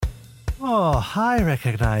Oh, I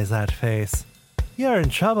recognize that face. You're in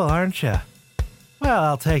trouble, aren't you? Well,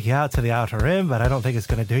 I'll take you out to the Outer Rim, but I don't think it's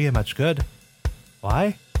going to do you much good.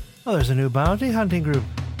 Why? Well, there's a new bounty hunting group.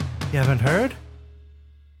 You haven't heard?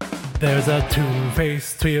 There's a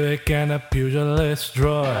two-faced Twi'lek and a pugilist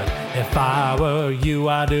droid. If I were you,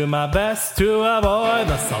 I'd do my best to avoid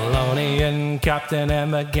the Solonian captain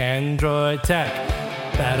and the Gandroid tech.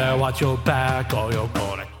 Better watch your back or you're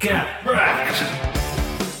gonna get wrecked.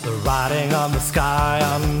 The writing on the sky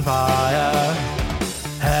on fire,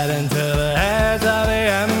 heading to the edge of the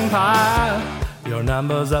empire. Your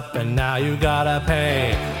number's up and now you gotta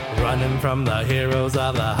pay, running from the heroes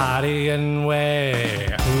of the Hydian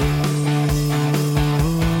way.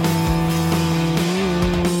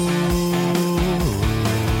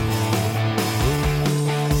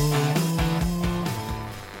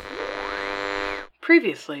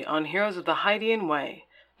 Previously on Heroes of the Hydian Way,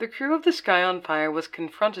 the crew of the Sky on Fire was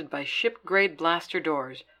confronted by ship-grade blaster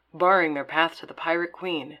doors, barring their path to the Pirate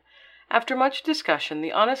Queen. After much discussion,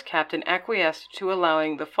 the honest captain acquiesced to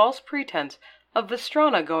allowing the false pretense of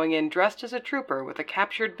Vestrana going in dressed as a trooper with a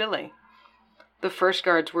captured Billy. The first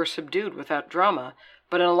guards were subdued without drama,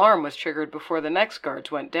 but an alarm was triggered before the next guards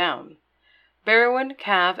went down. Barrowin,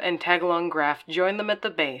 Cav, and Tagalong Graf joined them at the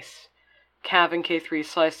base. Cav and K3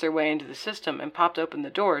 sliced their way into the system and popped open the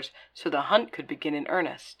doors so the hunt could begin in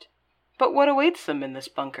earnest. But what awaits them in this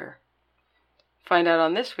bunker? Find out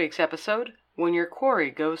on this week's episode, When Your Quarry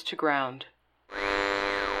Goes to Ground.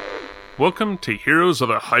 Welcome to Heroes of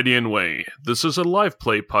the Hydian Way. This is a live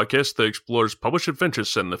play podcast that explores published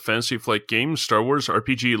adventures set in the Fantasy Flight Games Star Wars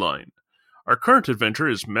RPG line. Our current adventure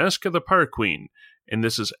is Mask of the Pirate Queen, and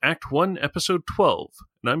this is Act 1, Episode 12,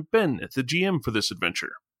 and I'm Ben, the GM for this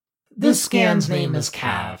adventure. This scan's name is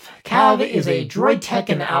Cav. Cav is a droid tech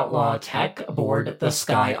and outlaw tech aboard the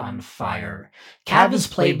Sky on Fire. Cav is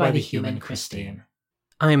played by the human Christine.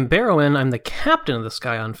 I'm Barrowin, I'm the captain of the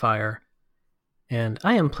Sky on Fire, and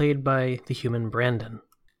I am played by the human Brandon.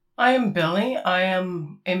 I am Billy, I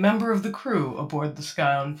am a member of the crew aboard the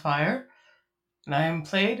Sky on Fire, and I am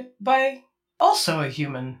played by also a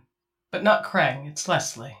human, but not Krang, it's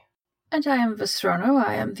Leslie. And I am Vestrono,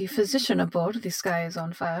 I am the physician aboard The Sky is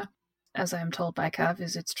on Fire, as I am told by Cav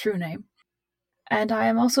is its true name. And I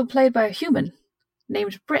am also played by a human,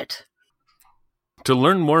 named Britt. To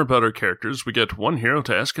learn more about our characters, we get one hero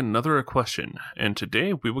to ask another a question, and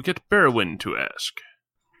today we will get Barrowin to ask.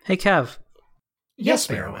 Hey Cav. Yes,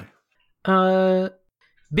 Barrowin.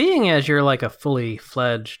 Being as you're like a fully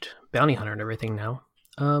fledged bounty hunter and everything now,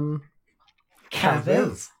 Cav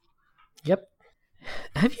is. Yep.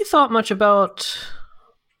 Have you thought much about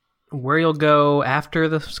where you'll go after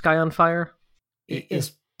the Sky on Fire?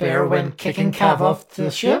 Is Barrowin kicking Cav off the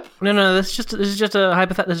ship? No. This is just a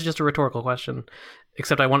hypothetical. This is just a rhetorical question.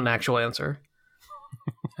 Except I want an actual answer.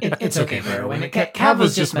 It's okay, Barrowin. Cav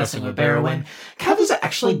was just messing with Barrowin. Cav has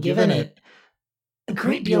actually given it a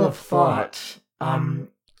great deal of thought. Oh.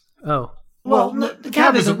 Well,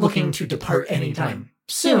 Cav isn't looking to depart anytime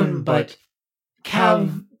soon, but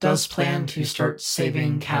Cav does plan to start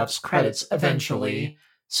saving Cav's credits eventually,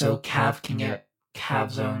 so Cav can get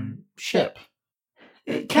Cav's own ship.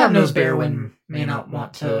 Cav knows Barrowin may not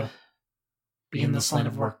want to be in this line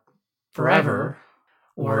of work forever,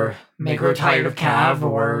 or may grow tired of Cav,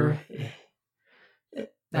 or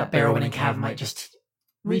that Barrowin and Cav might just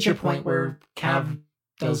reach a point where Cav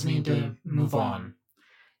does need to move on.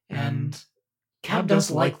 And Cav does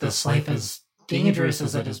like this life, as dangerous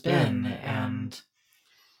as it has been, and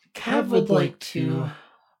Cav would like to,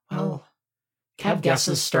 well, Cav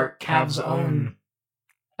guesses start Cav's own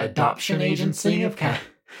adoption agency of Cav,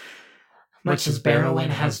 much as Barrowin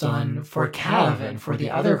has done for Cav and for the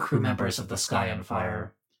other crew members of the Sky on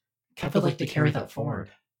Fire. Cav would like to carry that forward.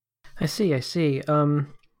 I see. One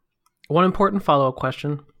important follow-up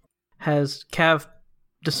question. Has Cav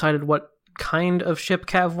decided what kind of ship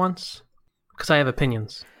Cav wants? Because I have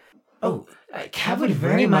opinions. Oh, Cav would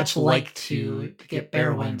very much like to get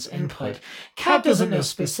Barrowin's input. Cav doesn't know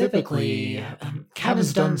specifically. Cav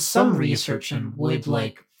has done some research and would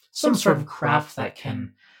like some sort of craft that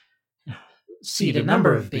can seat a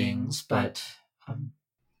number of beings, but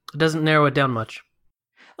It doesn't narrow it down much.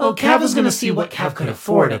 Well, Cav is going to see what Cav could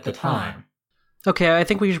afford at the time. Okay, I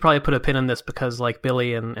think we should probably put a pin in this because, like,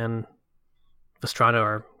 Billy and Vestrano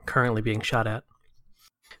are currently being shot at.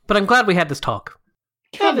 But I'm glad we had this talk.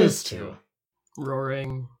 Cav is too.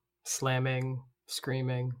 Roaring, slamming,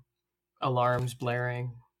 screaming, alarms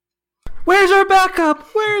blaring. Where's our backup?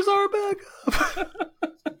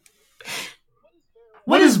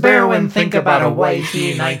 What does Barrowin think about a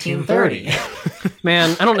YT 1930?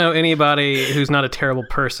 Man, I don't know anybody who's not a terrible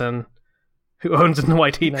person. who owns an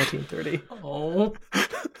YT 1930. Oh.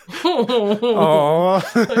 Oh.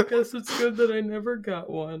 I guess it's good that I never got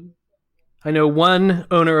one. I know one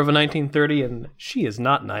owner of a 1930, and she is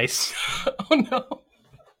not nice. Oh no.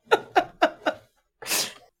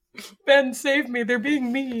 Ben, save me. They're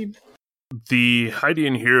being mean. The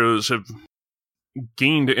Hydian heroes have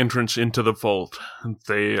gained entrance into the vault.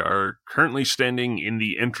 They are currently standing in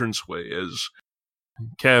the entranceway as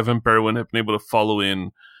Cav and Berwyn have been able to follow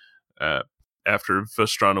in after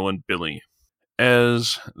Vestrano and Billy.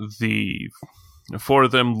 As the four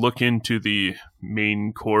of them look into the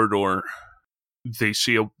main corridor, they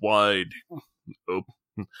see a wide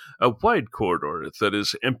corridor that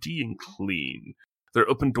is empty and clean. There are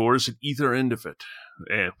open doors at either end of it,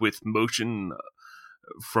 with motion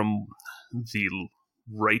from the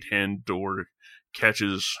right-hand door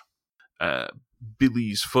catches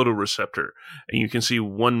Billy's photoreceptor, and you can see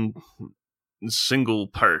one single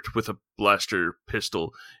part with a blaster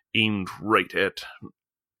pistol aimed right at.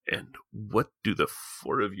 And what do the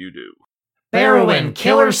four of you do? Berwyn,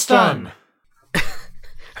 killer stun.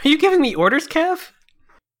 Are you giving me orders, Cav?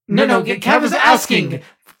 No, Cav is asking,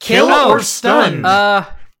 kill or stun? By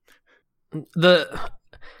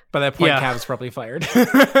that point, Yeah. Cav's probably fired.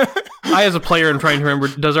 I, as a player, am trying to remember,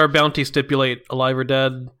 does our bounty stipulate alive or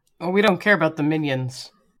dead? Well, we don't care about the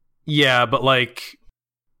minions. Yeah, but, like,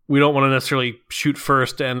 we don't want to necessarily shoot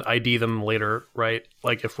first and ID them later, right?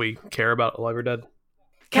 Like, if we care about alive or dead.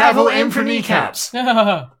 Cav will aim for kneecaps.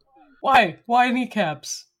 Why? Why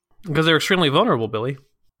kneecaps? Because they're extremely vulnerable, Billy.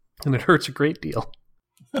 And it hurts a great deal.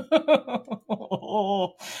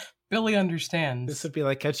 Billy understands. This would be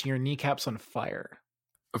like catching your kneecaps on fire.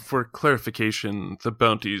 For clarification, the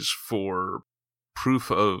bounty's for proof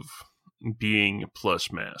of being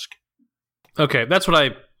plus mask. Okay, that's what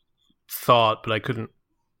I thought, but I couldn't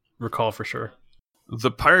recall for sure.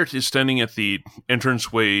 The pirate is standing at the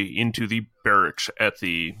entranceway into the barracks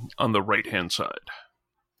on the right-hand side.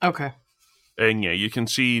 Okay. And yeah, you can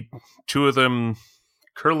see two of them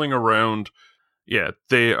curling around. Yeah,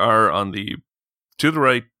 they are to the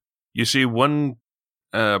right. You see one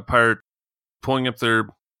pirate pulling up their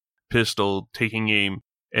pistol, taking aim,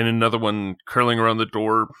 and another one curling around the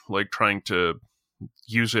door, like trying to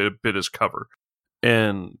use it a bit as cover.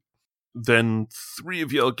 And then three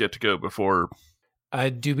of y'all get to go before...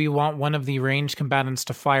 Do we want one of the ranged combatants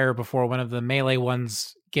to fire before one of the melee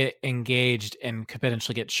ones get engaged and could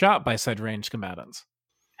potentially get shot by said ranged combatants?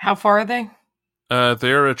 How far are they?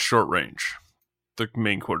 They're at short range. The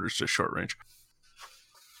main quarters is short range.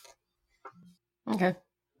 Okay.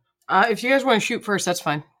 If you guys want to shoot first, that's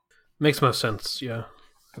fine. Makes most sense, yeah.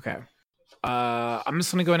 Okay. I'm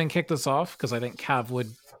just going to go ahead and kick this off because I think Cav would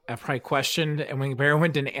have probably questioned, and when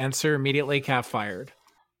Berwyn didn't answer immediately, Cav fired.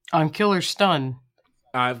 On killer stun.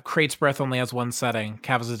 Crate's breath only has one setting.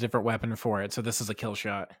 Cav has a different weapon for it, so this is a kill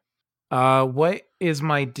shot. What is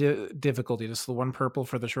my difficulty? Just the one purple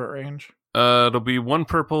for the short range? It'll be one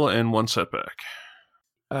purple and one setback.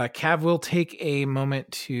 Cav will take a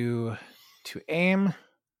moment to aim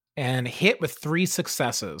and hit with 3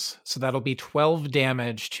 successes. So that'll be 12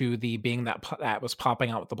 damage to the being that was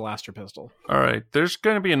popping out with the blaster pistol. All right, there's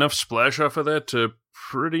going to be enough splash off of that to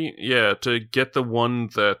get the one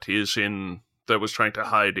that was trying to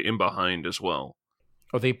hide in behind as well.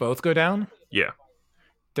 Oh, they both go down? Yeah.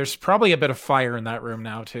 There's probably a bit of fire in that room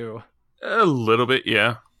now, too. A little bit,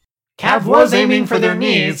 yeah. Cav was aiming for their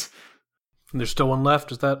knees. And there's still one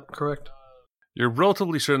left, is that correct? You're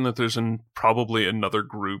relatively certain that there's probably another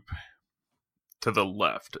group to the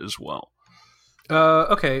left as well.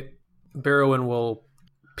 Okay. Berwyn will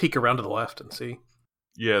peek around to the left and see.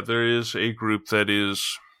 Yeah, there is a group that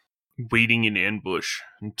is waiting in ambush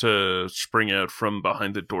to spring out from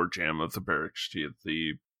behind the door jamb of the barracks to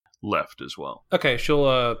the left as well. Okay,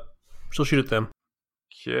 she'll shoot at them.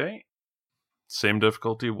 Okay. Same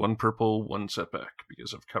difficulty, one purple, one setback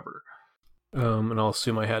because of cover. And I'll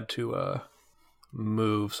assume I had to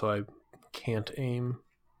move, so I can't aim.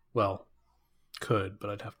 Well, could, but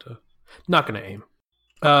I'd have to... Not going to aim.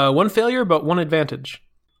 One failure, but one advantage.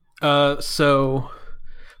 So,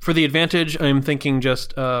 for the advantage, I'm thinking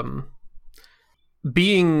just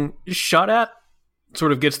being shot at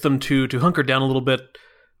sort of gets them to hunker down a little bit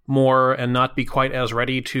more and not be quite as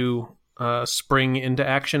ready to spring into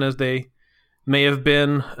action as they may have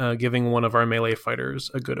been, giving one of our melee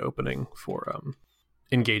fighters a good opening for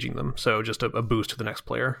engaging them. So just a boost to the next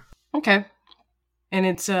player. Okay. And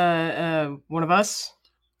it's one of us?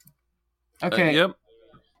 Okay. Yep.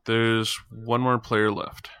 There's one more player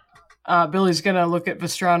left. Billy's going to look at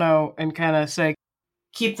Vestrano and kind of say,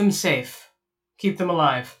 keep them safe. Keep them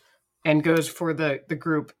alive. And goes for the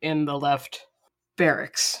group in the left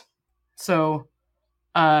barracks. So,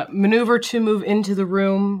 maneuver to move into the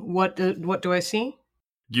room. What do I see?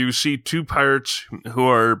 You see two pirates who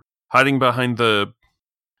are hiding behind the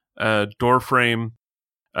door frame.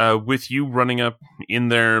 With you running up in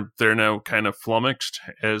there, they're now kind of flummoxed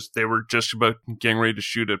as they were just about getting ready to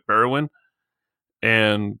shoot at Barrowin,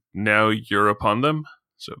 and now you're upon them,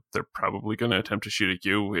 so they're probably going to attempt to shoot at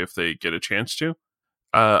you if they get a chance to.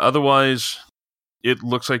 Otherwise, it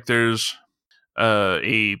looks like there's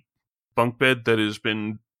a bunk bed that has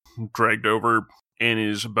been dragged over and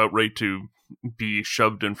is about ready to be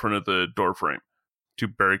shoved in front of the door frame to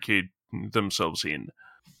barricade themselves in.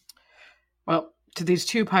 Well, to these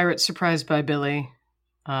two pirates surprised by Billy,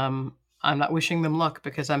 I'm not wishing them luck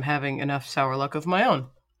because I'm having enough sour luck of my own.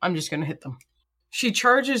 I'm just going to hit them. She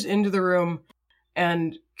charges into the room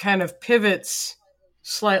and kind of pivots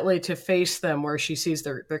slightly to face them where she sees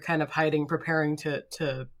they're kind of hiding, preparing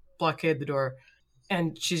to blockade the door.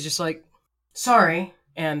 And she's just like, sorry,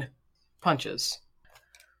 and punches.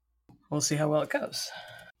 We'll see how well it goes.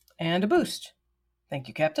 And a boost. Thank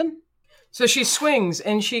you, Captain. So she swings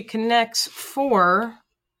and she connects 4,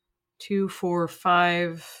 2, 4,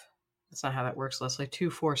 5. That's not how that works, Leslie. 2,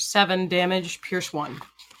 4, 7 damage, pierce 1.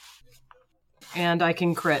 And I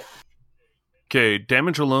can crit. Okay,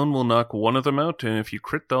 damage alone will knock one of them out, and if you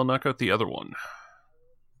crit, they'll knock out the other one.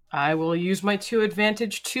 I will use my 2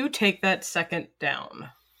 advantage to take that second down.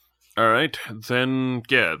 Alright, then,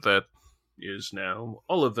 yeah, that is now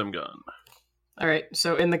all of them gone. Alright,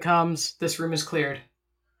 so in the comms, this room is cleared.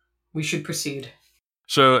 We should proceed.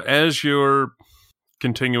 So as you're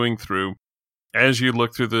continuing through, as you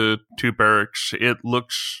look through the two barracks, it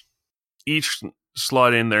looks, each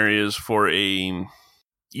slot in there is for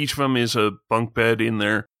each of them is a bunk bed in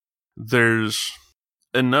there. There's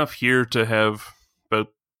enough here to have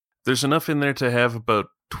there's enough in there to have about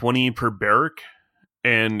 20 per barrack,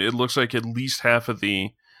 and it looks like at least half of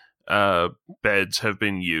the beds have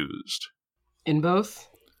been used. In both?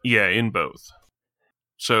 Yeah, in both.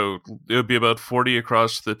 So it would be about 40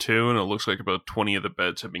 across the two, and it looks like about 20 of the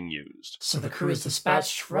beds have been used. So the crew has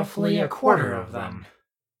dispatched roughly a quarter of them.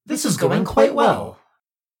 This is going quite well.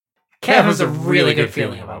 Cav has a really good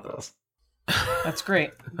feeling about this. That's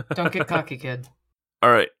great. Don't get cocky, kid.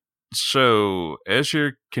 All right. So as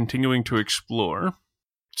you're continuing to explore,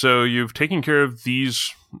 so you've taken care of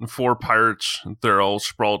these 4 pirates. They're all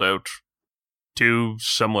sprawled out. 2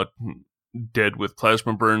 somewhat dead with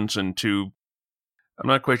plasma burns, and 2... I'm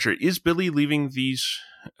not quite sure. Is Billy leaving these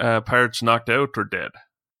pirates knocked out or dead?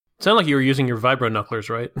 Sound like you were using your vibro knucklers,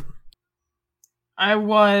 right? I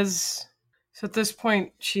was. So at this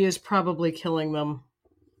point, she is probably killing them.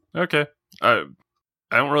 Okay. I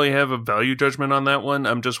don't really have a value judgment on that one.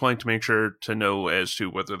 I'm just wanting to make sure to know as to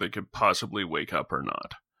whether they could possibly wake up or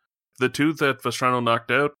not. The 2 that Vestrano knocked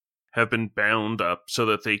out have been bound up so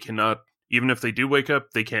that they cannot, even if they do wake up,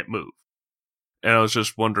 they can't move. And I was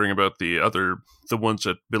just wondering about the ones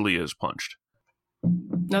that Billy has punched.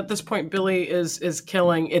 At this point, Billy is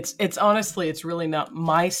killing. It's honestly, it's really not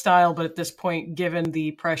my style, but at this point, given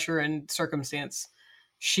the pressure and circumstance,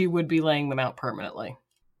 she would be laying them out permanently.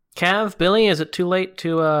 Cav, Billy, is it too late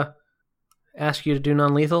to ask you to do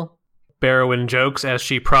non-lethal? Barrowin jokes as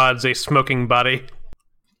she prods a smoking body.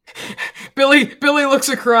 Billy looks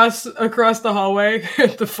across the hallway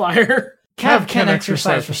at the fire. Cav can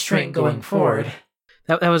exercise restraint going forward.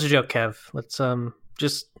 That was a joke, Cav. Let's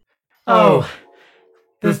just... Oh,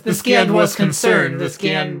 the Scan was concerned. The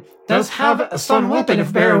Scan does have a stun weapon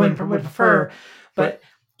if Barrowin would prefer, but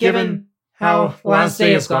given how last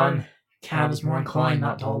day has gone, Cav is more inclined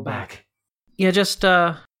not to hold back. Yeah, just,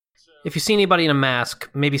 if you see anybody in a mask,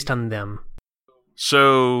 maybe stun them.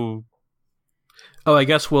 So... Oh, I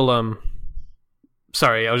guess we'll,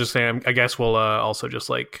 Sorry, I was just saying, I guess we'll, also just,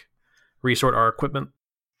 resort our equipment.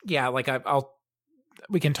 Yeah,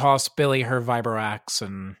 we can toss Billy her vibro axe,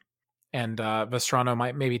 and Vestrano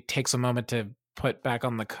might maybe takes a moment to put back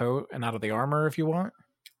on the coat and out of the armor if you want.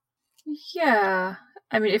 Yeah,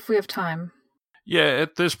 I mean, if we have time. Yeah,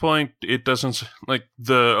 at this point, it doesn't,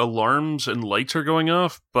 the alarms and lights are going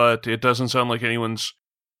off, but it doesn't sound like anyone's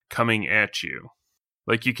coming at you.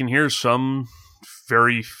 You can hear some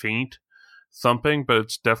very faint thumping, but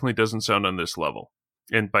it definitely doesn't sound on this level.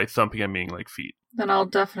 And by thumping, I mean feet. Then I'll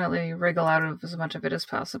definitely wriggle out of as much of it as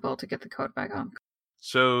possible to get the coat back on.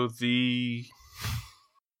 So the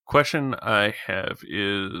question I have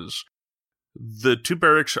is, the 2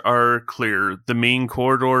 barracks are clear. The main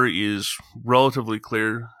corridor is relatively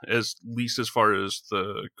clear, at least as far as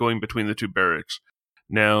the going between the 2 barracks.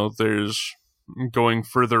 Now there's going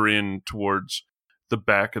further in towards the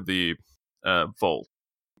back of the vault.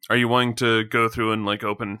 Are you wanting to go through and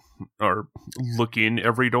open or look in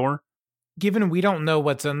every door? Given we don't know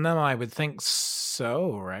what's in them, I would think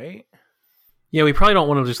so, right? Yeah, we probably don't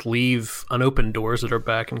want to just leave unopened doors at our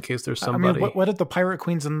back in case there's somebody. I mean, what if the Pirate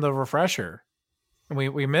Queen's in the refresher?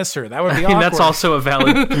 We miss her. That would be I mean, awkward. that's also a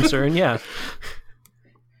valid concern, yeah.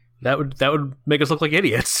 That would make us look like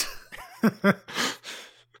idiots.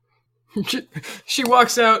 She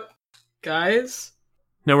walks out, guys.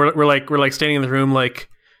 No, we're like standing in the room like,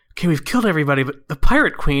 okay, we've killed everybody, but the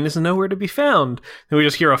Pirate Queen is nowhere to be found. And we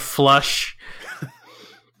just hear a flush.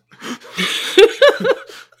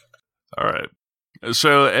 All right.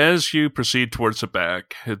 So as you proceed towards the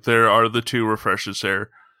back, there are the 2 refreshers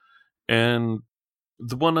there. And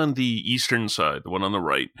the one on the eastern side, the one on the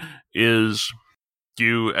right, is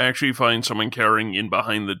you actually find someone carrying in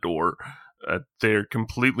behind the door. They're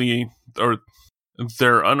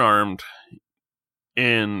they're unarmed.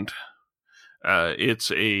 And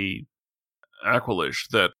it's a Aqualish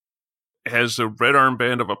that has the red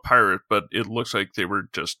armband of a pirate, but it looks like they were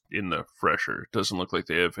just in the fresher. It doesn't look like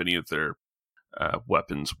they have any of their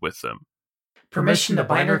weapons with them. Permission to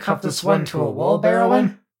binder cuff this one to a wall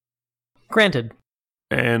barrowin? Granted.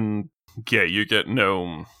 And yeah, you get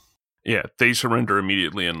no... Yeah, they surrender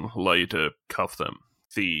immediately and allow you to cuff them.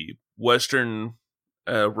 The western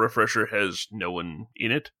refresher has no one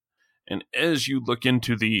in it. And as you look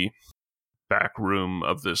into the back room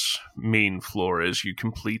of this main floor, as you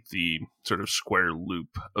complete the sort of square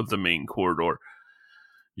loop of the main corridor,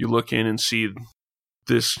 you look in and see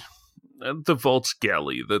this, the Vault's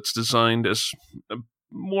galley that's designed as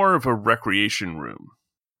more of a recreation room.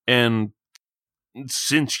 And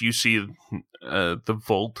since you see the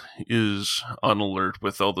Vault is on alert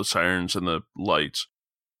with all the sirens and the lights,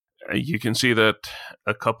 you can see that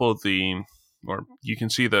you can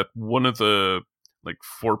see that one of the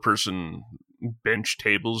 4-person bench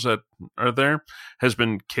tables that are there has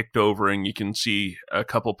been kicked over, and you can see a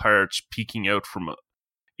couple pirates peeking out from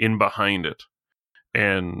in behind it.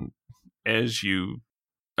 And as you're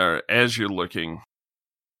looking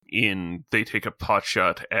in, they take a pot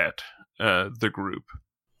shot at the group.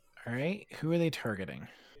 All right, who are they targeting?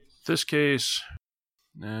 This case,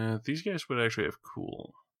 these guys would actually have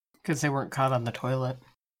cool. Because they weren't caught on the toilet.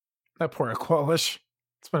 That poor Aqualish.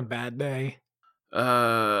 It's been a bad day.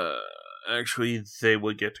 Actually, they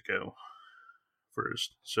would get to go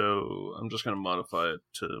first. So I'm just going to modify it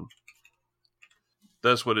to...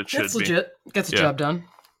 That's what it should be. That's legit. Gets the job done.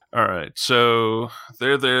 All right, so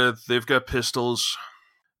they're there. They've got pistols.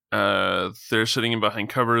 They're sitting in behind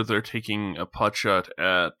cover. They're taking a pot shot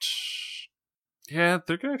at... Yeah,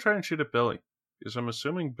 they're going to try and shoot at Billy. Because I'm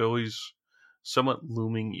assuming Billy's somewhat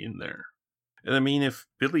looming in there. And I mean, if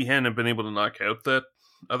Billy hadn't been able to knock out that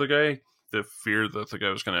other guy, the fear that the guy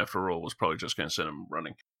was going to have to roll was probably just going to send him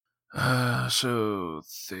running. So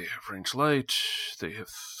they have range light. They have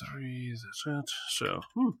 3. That's it. So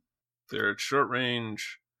they're at short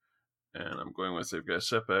range. And I'm going with they've got a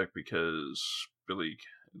setback because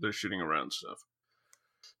they're shooting around stuff.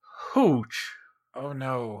 Hooch! Oh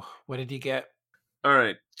no. What did he get?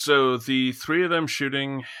 Alright, so the 3 of them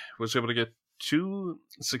shooting was able to get 2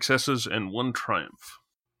 successes and 1 triumph.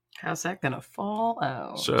 How's that gonna fall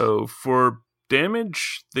out? So for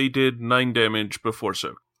damage, they did 9 damage before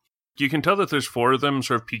soak. You can tell that there's 4 of them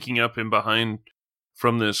sort of peeking up in behind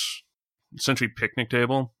from this essentially picnic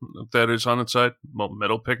table that is on its side,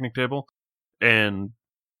 metal picnic table, and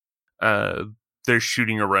they're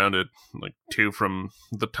shooting around it, 2 from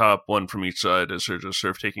the top, 1 from each side, as they're just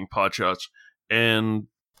sort of taking pot shots. And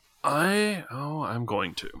I'm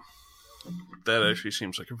going to. That actually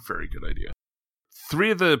seems like a very good idea.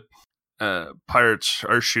 3 of the pirates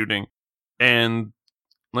are shooting, and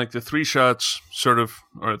the 3 shots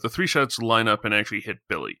the 3 shots line up and actually hit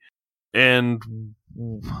Billy. And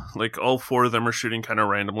all 4 of them are shooting kind of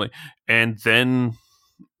randomly. And then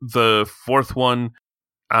the 4th one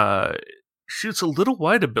shoots a little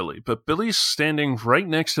wide of Billy, but Billy's standing right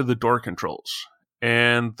next to the door controls.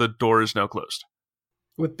 And the door is now closed.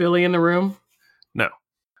 With Billy in the room? No.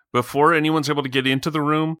 Before anyone's able to get into the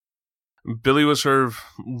room, Billy was sort of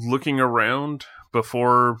looking around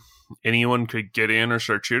before anyone could get in or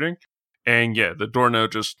start shooting. And yeah, the door now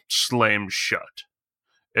just slams shut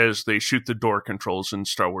as they shoot the door controls and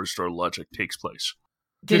Star Wars door logic takes place.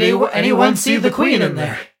 Did anyone see the Queen in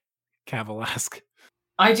there? Cav will ask.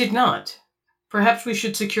 I did not. Perhaps we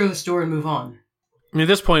should secure this door and move on. I mean, at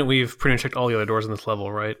this point, we've pretty much checked all the other doors on this level,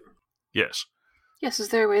 right? Yes. Yes, is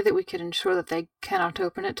there a way that we could ensure that they cannot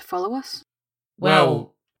open it to follow us?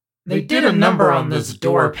 Well, they did a number on this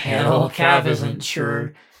door panel. Cav isn't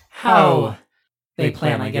sure how they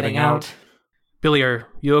plan on getting out. Billy, are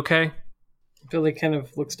you okay? Billy kind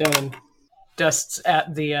of looks down and dusts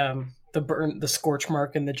at the scorch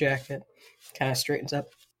mark in the jacket. Kind of straightens up.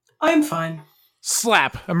 I'm fine.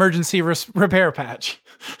 Slap. Emergency repair patch.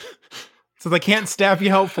 So they can't stab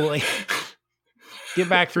you, hopefully. Get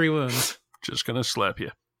back 3 wounds. Just gonna slap you.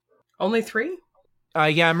 Only 3?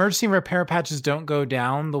 Yeah, emergency repair patches don't go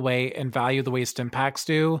down the way in value the way stim packs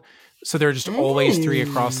do. So they're just always 3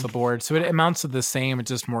 across the board. So it amounts to the same, it's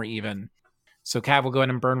just more even. So Cav will go ahead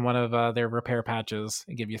and burn one of their repair patches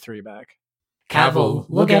and give you 3 back. Cav will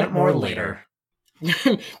look at it more later.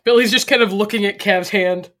 Billy's just kind of looking at Cav's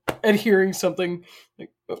hand and hearing something.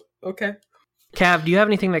 Like, oh, okay. Cav, do you have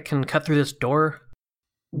anything that can cut through this door?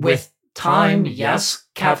 With time, yes,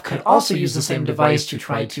 Cav could also use the same device to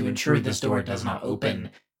try to ensure this door does not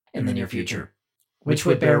open in the near future. Which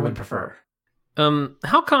would Bearwood prefer?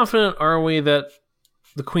 How confident are we that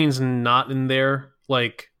the Queen's not in there?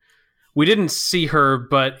 Like, we didn't see her,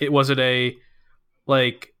 but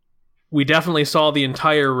we definitely saw the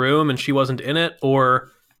entire room and she wasn't in it,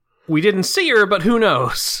 or we didn't see her, but who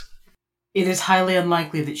knows? It is highly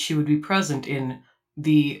unlikely that she would be present in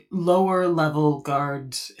the lower level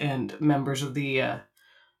guards and members of the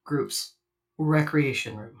group's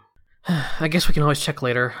recreation room. I guess we can always check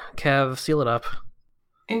later. Cav, seal it up.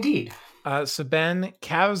 Indeed. So Ben,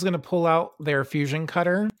 Cav's going to pull out their fusion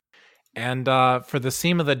cutter and for the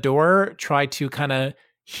seam of the door, try to kind of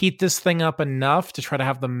heat this thing up enough to try to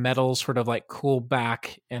have the metal sort of like cool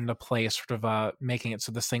back into place, sort of making it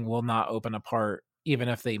so this thing will not open apart, even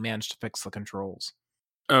if they manage to fix the controls.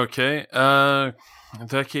 Okay. In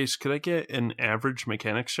that case, could I get an average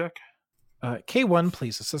mechanics check? K1,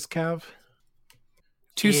 please assist Cav.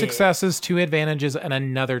 2 successes, 2 advantages, and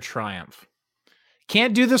another triumph.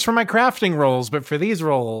 Can't do this for my crafting rolls, but for these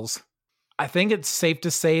rolls, I think it's safe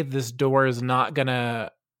to say this door is not going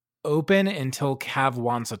to open until Cav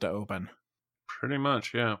wants it to open. Pretty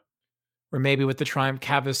much, yeah. Or maybe with the triumph,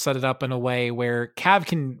 Cav has set it up in a way where Cav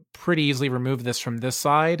can pretty easily remove this from this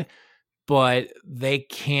side, but they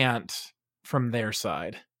can't from their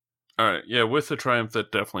side. All right, yeah, with the triumph,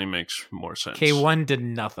 that definitely makes more sense. K1 did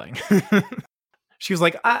nothing. She was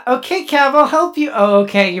like, Okay, Cav, I'll help you. Oh,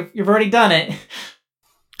 okay, you've already done it.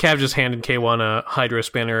 Cav just handed K1 a Hydra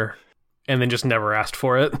spanner and then just never asked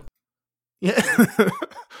for it. Yeah.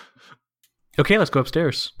 Okay, let's go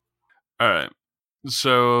upstairs. All right.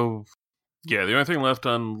 So, yeah, the only thing left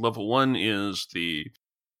on level 1 is the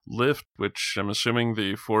lift, which I'm assuming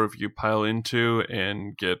the 4 of you pile into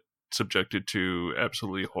and get subjected to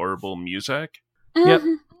absolutely horrible music. Yep.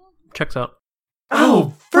 Checks out.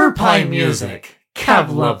 Oh, Verpine music.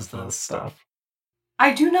 Cav loves those stuff.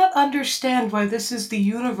 I do not understand why this is the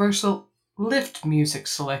universal lift music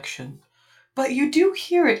selection, but you do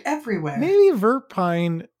hear it everywhere. Maybe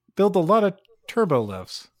Verpine build a lot of turbo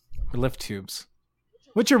lifts or lift tubes.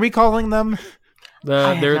 Which are we calling them?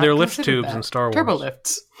 They're lift tubes in Star Wars. Turbo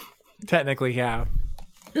lifts. Technically, yeah.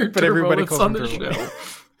 But But everybody calls them on the turbo. show.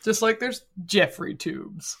 Just like there's Jeffrey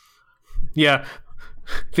tubes. Yeah.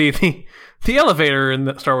 The elevator in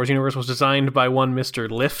the Star Wars universe was designed by one Mr.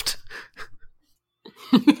 Lift.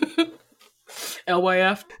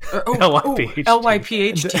 LYF? LYPHT.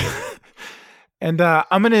 LYPHT. And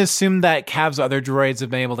I'm going to assume that Cav's other droids have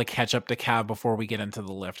been able to catch up to Cav before we get into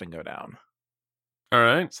the lift and go down. All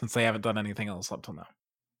right. Since they haven't done anything else up till now.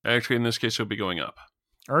 Actually, in this case, it'll be going up.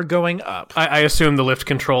 Or going up. I assume the lift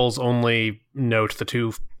controls only note the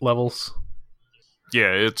 2 levels.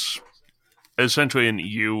 Yeah, it's essentially an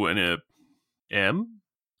U and a M?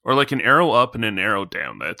 Or like an arrow up and an arrow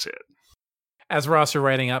down, that's it. As Ross are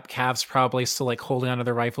riding up, Cav's probably still like holding onto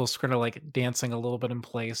their rifles, kind of like dancing a little bit in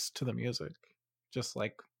place to the music. Just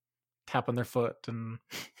like tapping their foot and...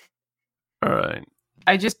 All right.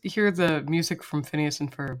 I just hear the music from Phineas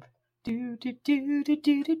and Ferb. Do, do, do, do,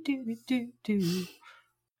 do, do, do, do, do.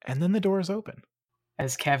 And then the doors open.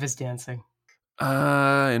 As Cav is dancing.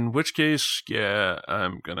 In which case, yeah,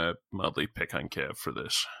 I'm gonna mildly pick on Kev for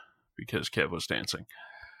this. Because Kev was dancing.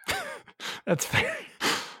 That's fair.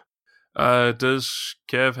 Does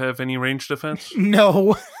Kev have any range defense?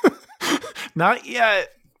 No. Not yet.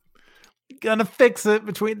 Gonna fix it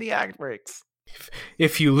between the act breaks.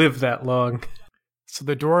 If you live that long. So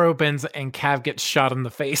the door opens and Cav gets shot in the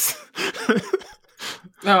face.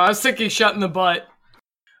 No, I was thinking shot in the butt.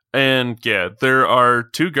 And yeah, there are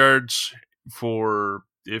 2 guards for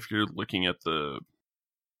if you're looking at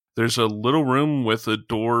there's a little room with a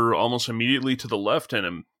door almost immediately to the left and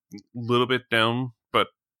a little bit down, but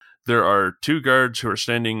there are 2 guards who are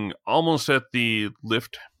standing almost at the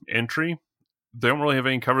lift entry. They don't really have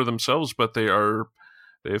any cover themselves, but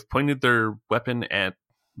they've pointed their weapon at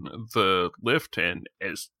the lift, and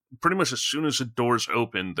pretty much as soon as the doors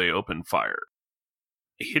open, they open fire,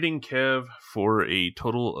 hitting Kev for a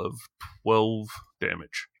total of 12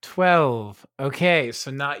 damage. 12. Okay,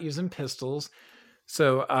 so not using pistols.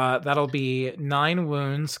 So that'll be 9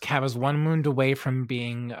 wounds. Cav is 1 wound away from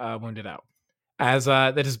being wounded out. As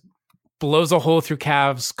that just blows a hole through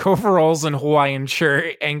Cav's coveralls and Hawaiian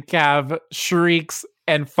shirt, and Cav shrieks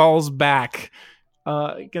and falls back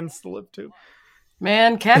against the lip tube.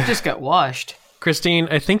 Man, Cav just got washed. Christine,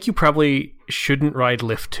 I think you probably shouldn't ride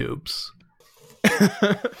lift tubes.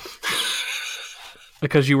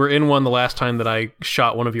 Because you were in one the last time that I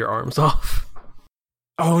shot one of your arms off.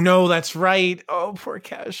 Oh no, that's right. Oh, poor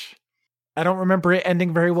Kesh. I don't remember it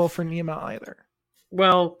ending very well for Nima either.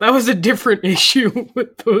 Well, that was a different issue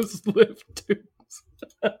with those lift tubes.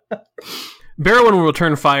 Barrowin will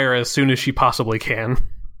return fire as soon as she possibly can.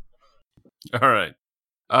 Alright.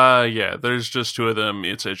 Yeah, there's just 2 of them.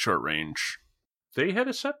 It's at short range. They had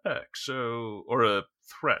a setback, or a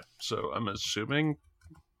threat, so I'm assuming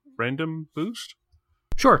random boost?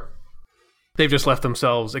 Sure. They've just left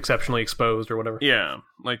themselves exceptionally exposed or whatever. Yeah,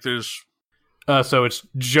 like there's... So it's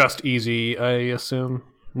just easy, I assume?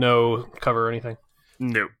 No cover or anything?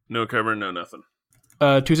 No cover, no nothing.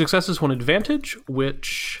 2 successes, 1 advantage,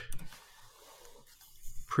 which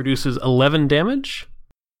produces 11 damage.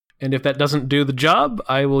 And if that doesn't do the job,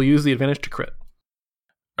 I will use the advantage to crit.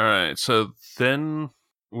 Alright, so then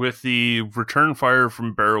with the return fire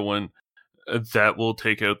from Barrowin, that will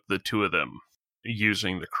take out the 2 of them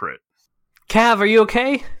using the crit. Cav, are you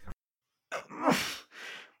okay?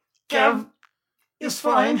 Cav is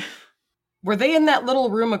fine. Were they in that little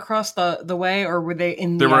room across the way, or were they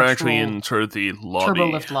in the They were actually in sort of the lobby.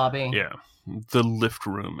 Turbolift lobby? Yeah, the lift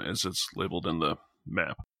room, as it's labeled in the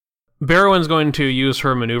map. Barrowin's going to use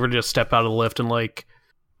her maneuver to just step out of the lift and,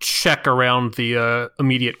 check around the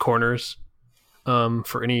immediate corners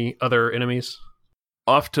for any other enemies.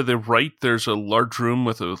 Off to the right, there's a large room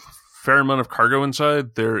with a fair amount of cargo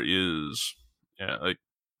inside. There is,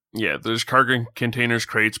 there's cargo containers,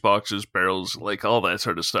 crates, boxes, barrels, all that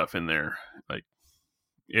sort of stuff in there.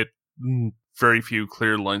 Very few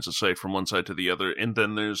clear lines of sight from one side to the other. And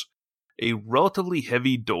then there's a relatively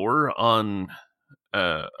heavy door on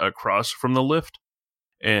across from the lift.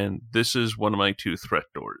 And this is one of my 2 threat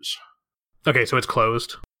doors. Okay, so it's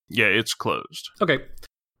closed. Yeah, it's closed. Okay.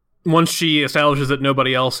 Once she establishes that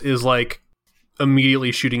nobody else is,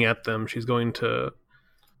 immediately shooting at them, she's going to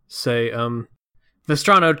say,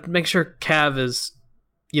 Vestrano, make sure Cav is,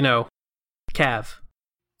 Cav.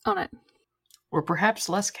 On it. Or perhaps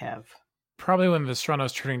less Cav. Probably when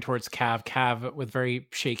Vestrano's turning towards Cav with very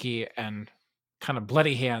shaky and kind of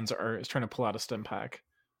bloody hands is trying to pull out a stim pack.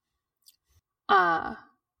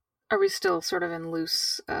 Are we still sort of in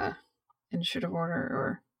loose initiative order,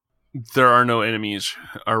 or? There are no enemies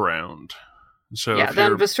around. So yeah,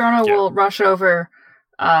 then Vestrano will rush over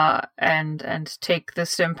and take the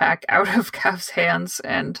stim pack out of Cav's hands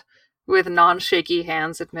and with non-shaky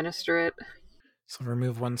hands administer it. So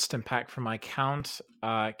remove 1 stim pack from my count.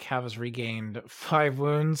 Cav has regained 5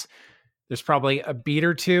 wounds. There's probably a beat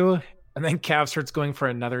or 2, and then Cav starts going for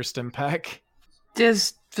another stim pack.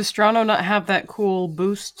 Does Vestrano not have that cool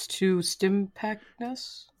boost to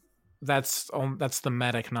stimpackness? That's the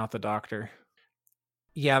medic, not the doctor.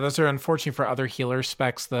 Yeah, those are unfortunate for other healer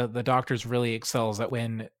specs. The doctor's really excels at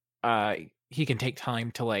when he can take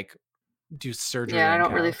time to do surgery. Yeah, I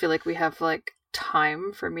don't really feel like we have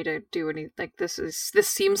time for me to do any this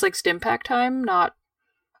seems like stimpack time, not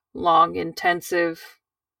long, intensive.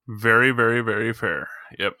 Very, very, very fair.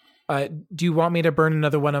 Yep. Do you want me to burn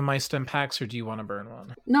another one of my stim packs, or do you want to burn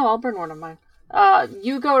one? No, I'll burn one of mine.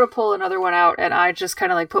 You go to pull another one out, and I just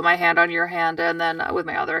kind of put my hand on your hand, and then with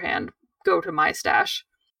my other hand, go to my stash.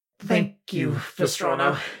 Thank you,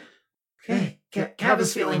 Vestrano. Okay, Cav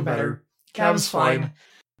is feeling better. Cav's fine.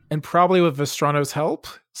 And probably with Vestrano's help,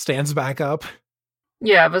 stands back up.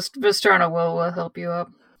 Yeah, Vestrano will help you up.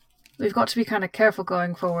 We've got to be kind of careful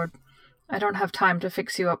going forward. I don't have time to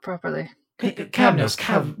fix you up properly. Cav knows.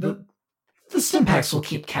 Cav, the stimpaks will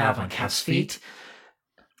keep Cav on Cav's feet.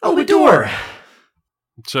 Oh, a door!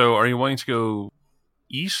 So, are you wanting to go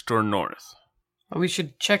east or north? Well, we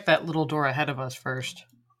should check that little door ahead of us first.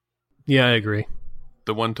 Yeah, I agree.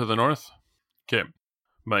 The one to the north? Okay.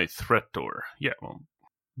 My threat door. Yeah, well,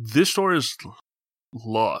 this door is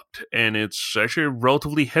locked, and it's actually a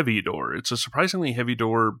relatively heavy door. It's a surprisingly heavy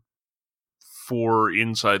door for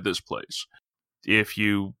inside this place. If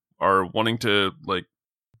you are wanting to,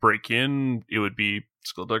 break in, it would be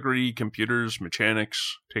skullduggery, computers,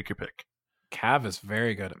 mechanics, take your pick. Cav is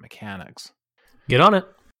very good at mechanics. Get on it.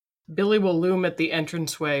 Billy will loom at the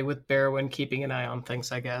entranceway with Barrowin keeping an eye on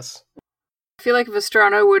things, I guess. I feel like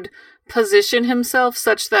Vestrano would position himself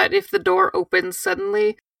such that if the door opens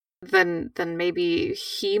suddenly, then maybe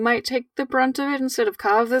he might take the brunt of it instead of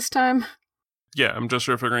Kav this time. Yeah, I'm just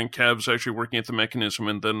sort of figuring Cav's actually working at the mechanism,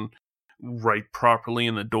 and then right properly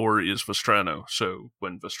in the door is Vestrano. So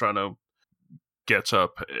when Vestrano gets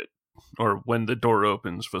up, or when the door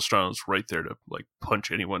opens, Vestrano's right there to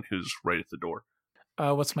punch anyone who's right at the door.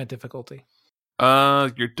 What's my difficulty?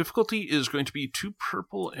 Your difficulty is going to be 2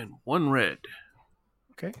 purple and 1 red.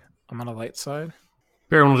 Okay, I'm on a light side.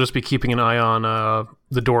 Baron will just be keeping an eye on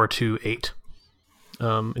the door to 8,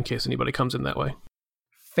 in case anybody comes in that way.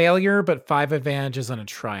 Failure, but 5 advantages and a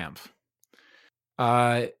triumph.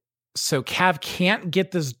 So Cav can't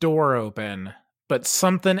get this door open, but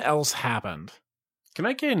something else happened. Can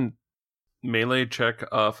I get a melee check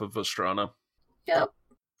off of Vestrana? Yep.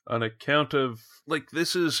 On account of,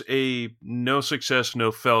 this is a no success,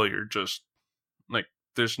 no failure, just,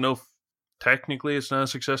 there's no... Technically, it's not a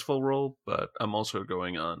successful roll, but I'm also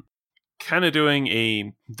going on. Kind of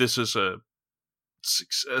doing this is a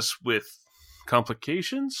success with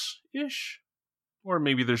complications-ish? Or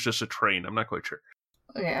maybe there's just a train, I'm not quite sure.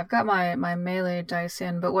 Okay, I've got my melee dice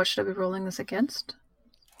in, but what should I be rolling this against?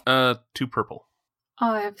 2 purple.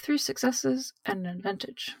 I have 3 successes and an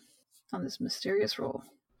advantage on this mysterious roll.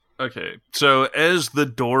 Okay, so as the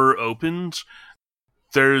door opens,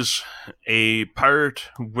 there's a pirate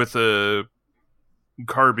with a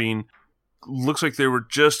carbine. Looks like they were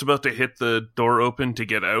just about to hit the door open to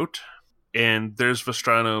get out. And there's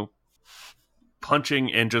Vestrano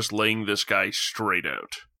punching and just laying this guy straight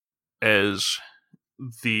out. As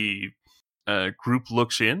the group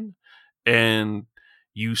looks in, and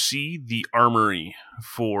you see the armory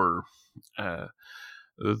for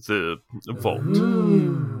the vault.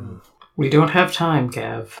 Ooh. We don't have time,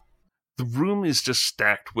 Cav. The room is just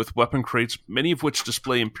stacked with weapon crates, many of which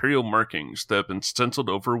display Imperial markings that have been stenciled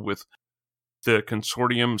over with the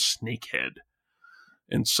Consortium Snakehead.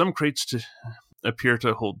 And some crates appear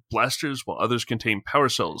to hold blasters, while others contain power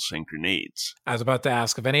cells and grenades. I was about to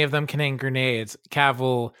ask if any of them contain grenades. Cav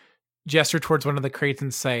will gesture towards one of the crates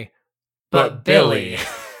and say, "But Billy."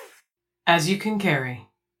 As you can carry.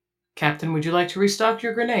 Captain, would you like to restock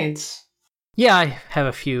your grenades? Yeah, I have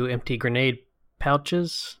a few empty grenade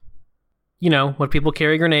pouches. You know, what people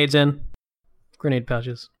carry grenades in. Grenade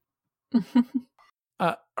pouches.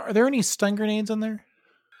 Are there any stun grenades in there?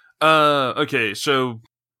 Okay, so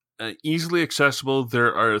easily accessible,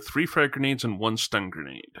 there are 3 frag grenades and 1 stun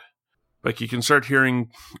grenade. You can start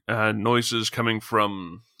hearing noises coming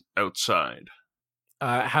from outside.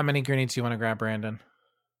 How many grenades do you want to grab, Brandon?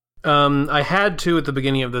 I had 2 at the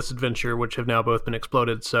beginning of this adventure, which have now both been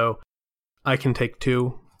exploded, so I can take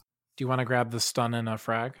 2. Do you want to grab the stun and a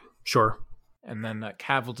frag? Sure. And then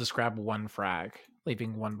Cav will just grab 1 frag,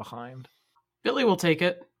 leaving 1 behind. Billy will take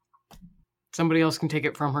it. Somebody else can take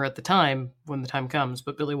it from her at the time, when the time comes,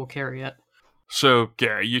 but Billy will carry it. So,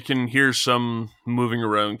 yeah, you can hear some moving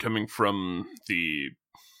around coming from the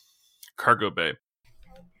cargo bay.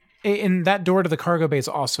 And that door to the cargo bay is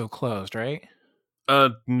also closed, right?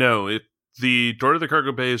 No. The door to the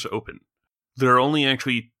cargo bay is open. There are only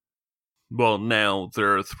actually... Well, now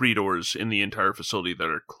there are 3 doors in the entire facility that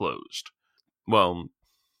are closed. Well,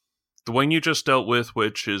 the one you just dealt with,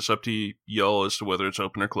 which is up to y'all as to whether it's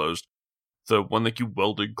open or closed. The one that you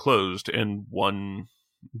welded closed, and 1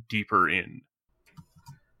 deeper in.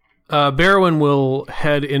 Barrowin will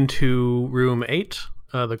head into room 8,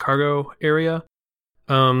 the cargo area,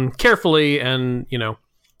 carefully, and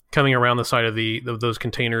coming around the side of those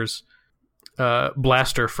containers.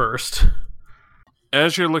 Blaster first.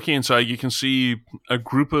 As you're looking inside, you can see a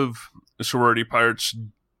group of sorority pirates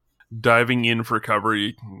diving in for cover.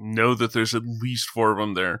 You know that there's at least 4 of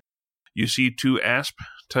them there. You see 2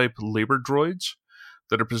 ASP-type labor droids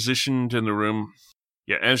that are positioned in the room.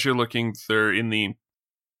 Yeah, as you're looking, they're in the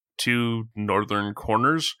 2 northern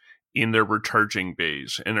corners in their recharging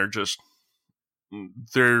bays, and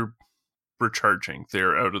they're recharging.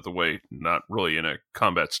 They're out of the way, not really in a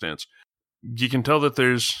combat stance. You can tell that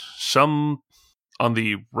there's some on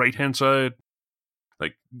the right-hand side.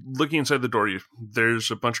 Looking inside the door, there's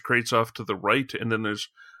a bunch of crates off to the right, and then there's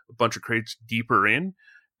a bunch of crates deeper in,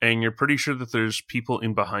 and you're pretty sure that there's people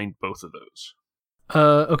in behind both of those.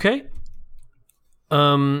 Okay.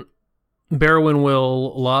 Barrowin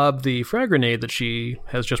will lob the frag grenade that she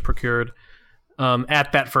has just procured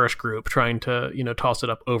at that first group, trying to, toss it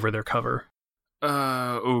up over their cover.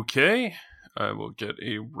 Okay. I will get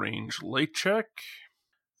a range light check.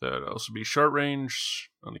 That'd also be short range,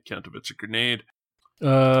 on account of it's a grenade.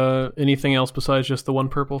 Anything else besides just the one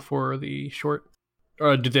purple for the short?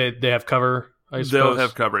 Or do they have cover? I suppose They'll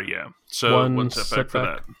have cover, yeah. So One one setback for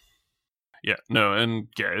setback. that. Yeah, no, and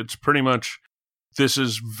yeah, it's pretty much. This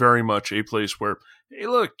is very much a place where, hey,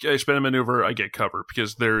 look, I spend a maneuver, I get cover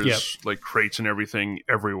because there's like crates and everything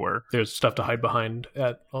everywhere. there's stuff to hide behind.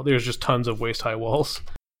 There's just tons of waist high walls.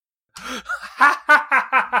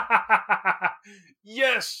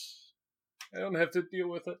 Yes, I don't have to deal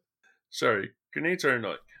with it. Sorry, grenades are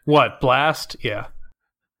annoying. What, blast? Yeah.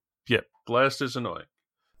 Yeah, blast is annoying.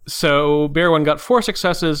 So Bearwin got 4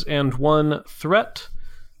 successes and 1 threat.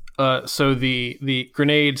 So the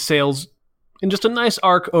grenade sails in just a nice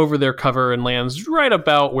arc over their cover and lands right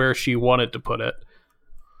about where she wanted to put it.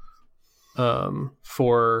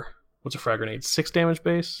 For what's a frag grenade? 6 damage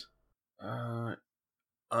base.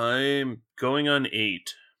 I'm going on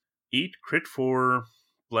 8. 8 crit 4,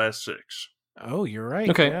 blast 6. Oh, you're right.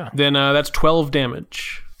 Okay, Yeah. then that's 12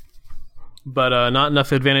 damage, but not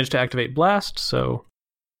enough advantage to activate blast. So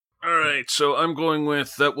All right, so I'm going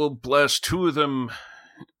with that will blast 2 of them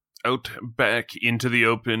out back into the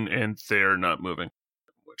open, and they're not moving.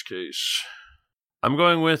 In which case, I'm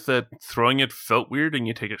going with that throwing it felt weird, and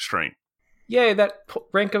you take a strain. yay, that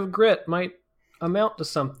rank of grit might amount to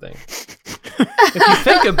something. If you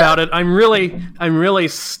think about it, I'm really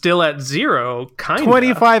still at 0. Kind of.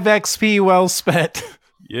 25 XP well spent.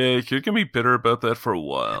 Yeah, you can be bitter about that for a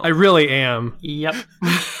while. I really am. Yep.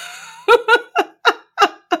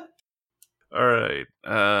 All right,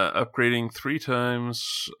 upgrading 3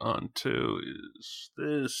 times on 2 is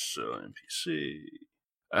this, so NPC.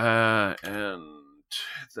 And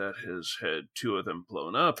that has had 2 of them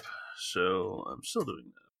blown up, so I'm still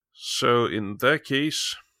doing that. So in that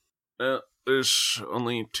case, there's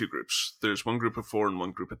only 2 groups. There's one group of 4 and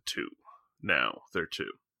one group of 2. Now, there are 2.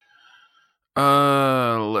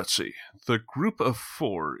 Let's see. The group of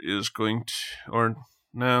 4 is going to... Or,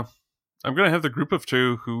 no. I'm going to have the group of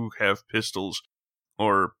 2 who have pistols,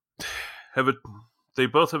 or they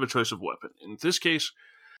both have a choice of weapon. In this case,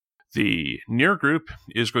 the near group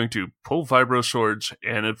is going to pull vibro swords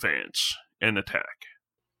and advance and attack.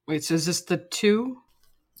 Wait, so is this the 2?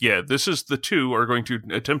 Yeah, this is the 2 are going to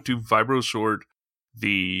attempt to vibro sword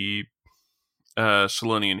the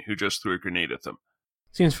Selenian who just threw a grenade at them.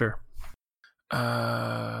 Seems fair.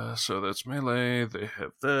 So that's melee. They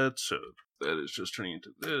have that, so that is just turning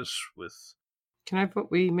into this with... Can I vote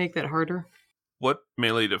we make that harder? What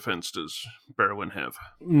melee defense does Barrowin have?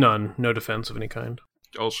 None. No defense of any kind.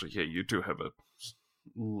 Also, yeah, you do have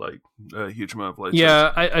a huge amount of light.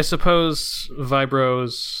 Yeah, I suppose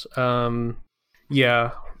vibros,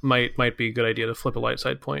 might be a good idea to flip a light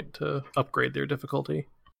side point to upgrade their difficulty.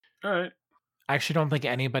 All right. I actually don't think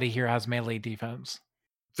anybody here has melee defense.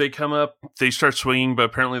 They come up, they start swinging, but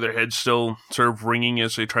apparently their head's still sort of ringing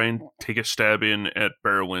as they try and take a stab in at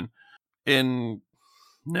Barrowin. And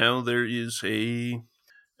now there is a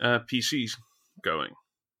PC going.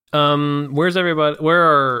 Where's everybody? Where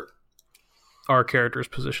are our characters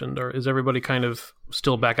positioned? Or is everybody kind of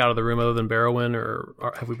still back out of the room other than Barrowin,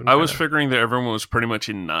 or have we been... I was figuring that everyone was pretty much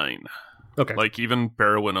in 9. Okay. Like, even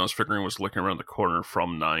Barrowin, I was figuring, was looking around the corner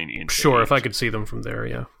from 9 into Sure, 8. if I could see them from there,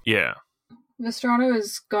 yeah. Yeah. Vestrano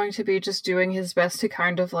is going to be just doing his best to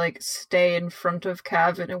kind of like stay in front of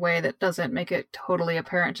Cav in a way that doesn't make it totally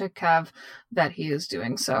apparent to Cav that he is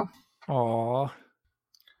doing so. Aw.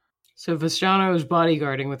 So Vestrano is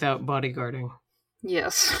bodyguarding without bodyguarding.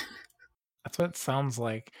 Yes. That's what it sounds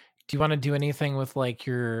like. Do you want to do anything with like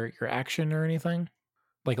your action or anything?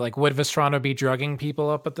 Like would Vestrano be drugging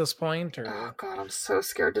people up at this point? Or Oh god, I'm so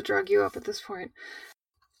scared to drug you up at this point.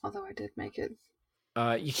 Although I did make it.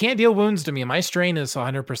 you can't deal wounds to me. My strain is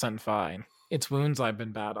 100% fine. It's wounds I've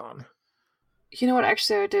been bad on. You know what?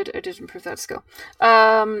 Actually, I did improve that skill.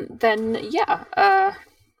 Then yeah.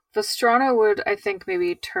 Vestrano would, I think,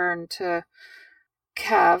 maybe turn to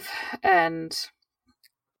Cav and.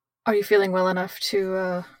 Are you feeling well enough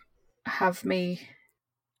to have me?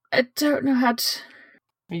 I don't know how to.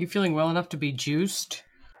 Are you feeling well enough to be juiced?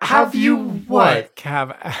 Have you what?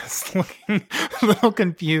 Cav asked, looking a little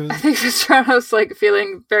confused. I think Vestrano's like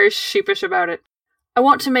feeling very sheepish about it. I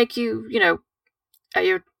want to make you, at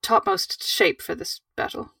your topmost shape for this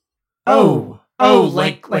battle. Oh,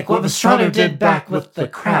 like what Vestrano did back with the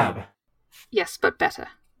crab. Yes, but better.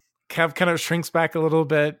 Cav kind of shrinks back a little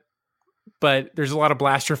bit, but there's a lot of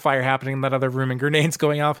blaster fire happening in that other room and grenades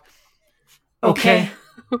going off. Okay.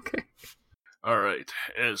 Okay. All right.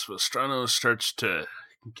 As Vestrano starts to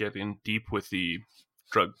get in deep with the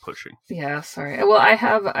drug pushing. Yeah, sorry. Well, I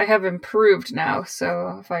have improved now,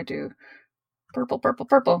 so if I do purple,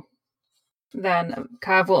 Then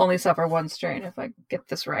Cav will only suffer 1 strain if I get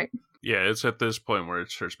this right. Yeah, it's at this point where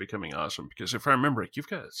it starts becoming awesome, because if I remember, you've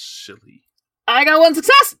got a silly... I got 1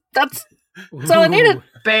 success! That's all I needed!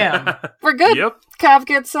 Bam! We're good! Yep. Cav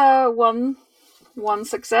gets one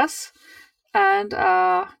success, and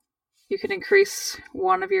you can increase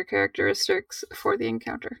one of your characteristics for the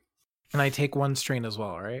encounter. And I take 1 strain as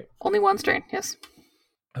well, right? Only 1 strain, yes.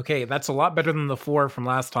 Okay, that's a lot better than the 4 from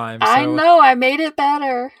last time. I know, I made it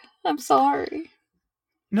better. I'm sorry.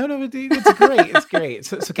 No, it's great. It's great.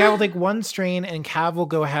 So Cav will take 1 strain, and Cav will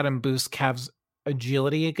go ahead and boost Cav's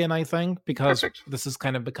agility again, I think, because Perfect. this is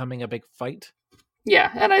kind of becoming a big fight.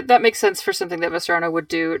 Yeah, and that makes sense for something that Vestrana would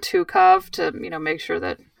do to Cav to, make sure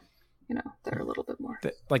that, they're a little bit more.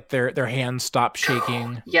 Like their hands stop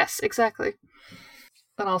shaking. Yes, exactly.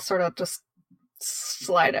 Then I'll sort of just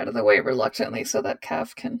slide out of the way reluctantly so that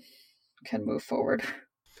Cav can move forward.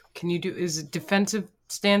 Is a defensive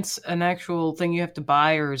stance an actual thing you have to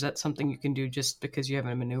buy, or is that something you can do just because you have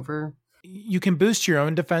a maneuver? You can boost your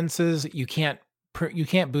own defenses. You can't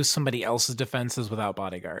boost somebody else's defenses without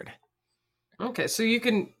bodyguard. Okay, so you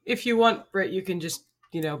can, if you want, Britt, you can just,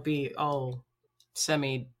 be all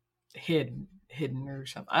hidden or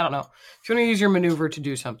something. I don't know. If you want to use your maneuver to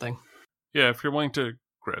do something. Yeah, if you're willing to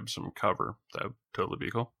grab some cover, that would totally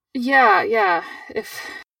be cool. Yeah.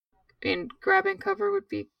 Grabbing cover would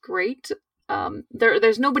be great.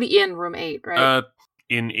 There's nobody in room 8, right?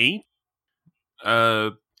 In 8?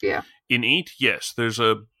 Yeah. In 8, yes. There's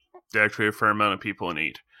actually a fair amount of people in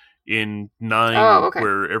 8. In 9, okay.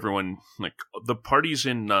 where everyone, the party's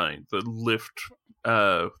in 9. The lift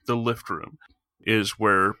room is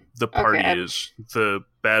where the party is. The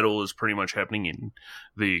battle is pretty much happening in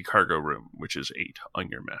the cargo room, which is 8 on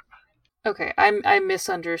your map. Okay, I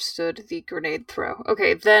misunderstood the grenade throw.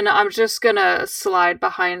 Okay, then I'm just gonna slide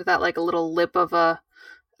behind that, a little lip of a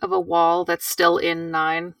wall that's still in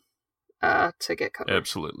 9, to get cover.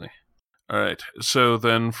 Absolutely. All right. So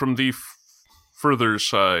then, from the further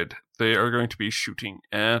side, they are going to be shooting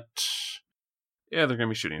at. Yeah, they're going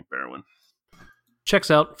to be shooting at Barwin.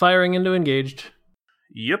 Checks out, firing into engaged.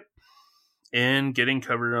 Yep. And getting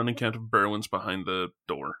covered on account of Barwin's behind the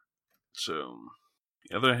door. So.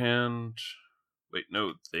 The other hand, wait,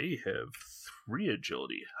 no, they have 3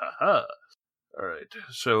 agility. Haha. Alright,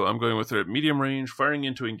 so I'm going with their medium range, firing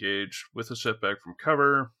into engage with a setback from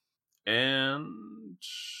cover, and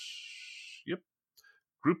yep,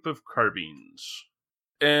 group of carbines.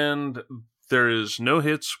 And there is no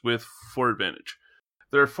hits with 4 advantage.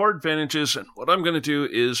 There are 4 advantages, and what I'm going to do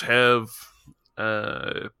is have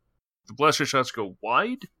the blaster shots go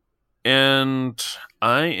wide, and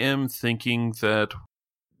I am thinking that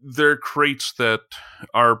there are crates that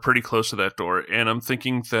are pretty close to that door, and I'm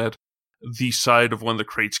thinking that the side of one of the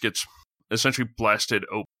crates gets essentially blasted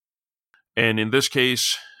open. And in this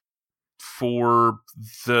case, for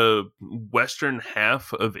the western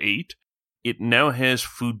half of 8, it now has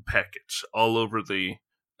food packets all over the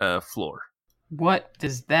floor. What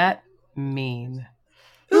does that mean?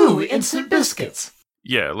 Ooh, instant biscuits!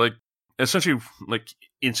 Yeah, essentially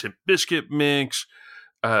instant biscuit mix,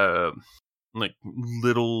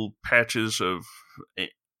 little patches of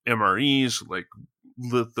MREs,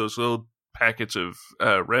 those little packets of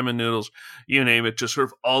ramen noodles, you name it, just sort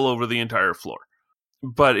of all over the entire floor.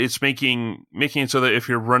 But it's making it so that if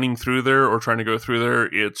you're running through there or trying to go through there,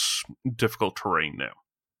 it's difficult terrain now.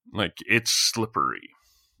 It's slippery.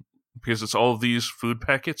 Because it's all of these food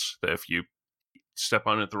packets that if you step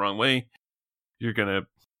on it the wrong way, you're going to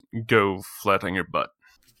go flat on your butt.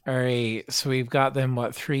 All right, so we've got them,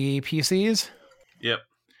 3 PCs? Yep.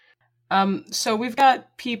 So we've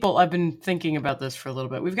got people, I've been thinking about this for a little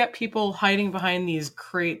bit. We've got people hiding behind these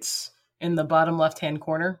crates in the bottom left-hand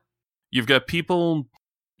corner. You've got people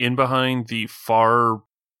in behind the far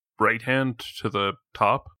right hand to the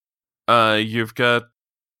top. You've got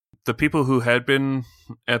the people who had been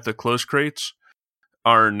at the close crates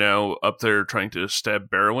are now up there trying to stab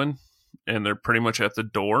Barwin, and they're pretty much at the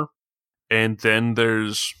door. And then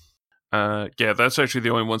there's, that's actually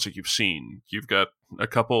the only ones that you've seen. You've got a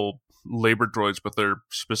couple labor droids, but they're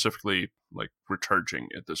specifically, recharging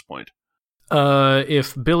at this point.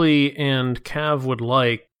 If Billy and Cav would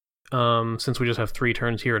like, since we just have 3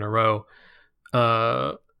 turns here in a row,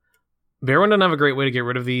 Barwin doesn't have a great way to get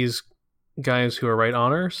rid of these guys who are right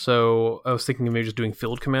on her, so I was thinking of maybe just doing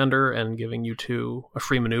Field Commander and giving you 2 a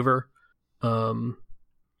free maneuver,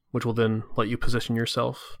 which will then let you position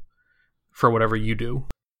yourself for whatever you do.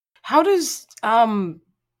 How does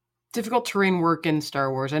difficult terrain work in Star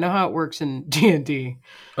Wars? I know how it works in D&D.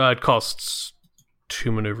 It costs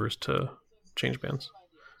 2 maneuvers to change bands.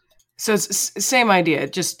 So it's same idea.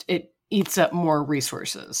 Just it eats up more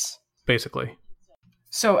resources. Basically.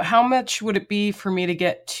 So how much would it be for me to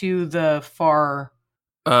get to the far...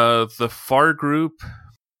 The far group,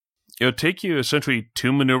 it would take you essentially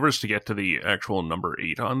 2 maneuvers to get to the actual number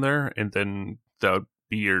 8 on there, and then that would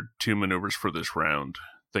be your 2 maneuvers for this round.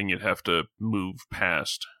 Then you'd have to move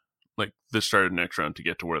past, like, this start of next round to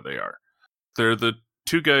get to where they are. They're the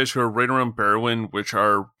 2 guys who are right around Barrowin, which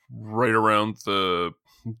are right around the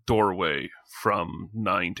doorway from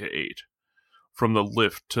 9 to 8, from the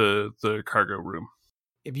lift to the cargo room.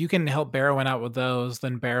 If you can help Barrowin out with those,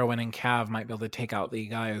 then Barrowin and Cav might be able to take out the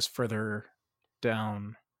guys further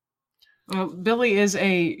down. Well, Billy is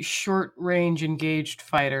a short-range engaged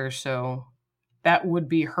fighter, so that would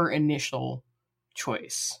be her initial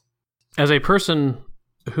choice. As a person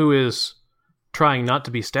who is trying not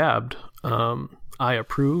to be stabbed, I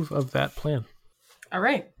approve of that plan. All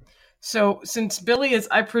right. So since Billy is,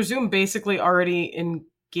 I presume, basically already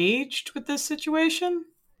engaged with this situation?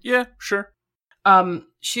 Yeah, sure.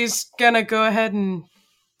 She's gonna go ahead and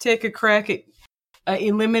take a crack at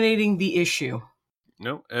eliminating the issue.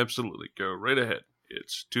 No, absolutely. Go right ahead.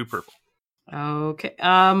 It's 2 purple. Okay.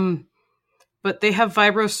 But they have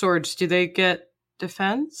vibro swords. Do they get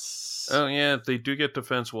defense? Oh, yeah, they do get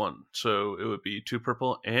defense 1, so it would be 2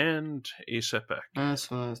 purple and a setback. That's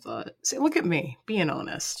what I thought. See, look at me, being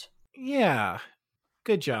honest. Yeah.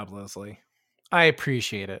 Good job, Leslie. I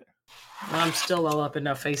appreciate it. I'm still all up in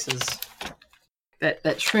their faces.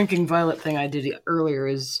 That shrinking violet thing I did earlier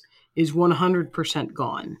is 100%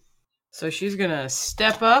 gone. So she's gonna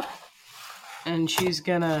step up, and she's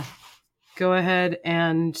gonna go ahead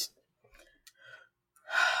and...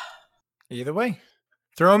 Either way,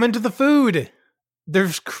 throw them into the food.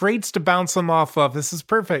 There's crates to bounce them off of. This is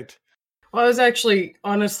perfect. Well, I was actually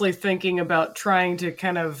honestly thinking about trying to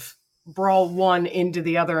kind of brawl one into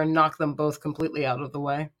the other and knock them both completely out of the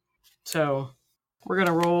way. So we're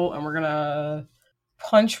gonna roll, and we're gonna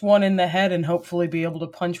punch one in the head and hopefully be able to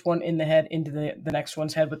punch one in the head into the next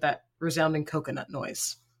one's head with that resounding coconut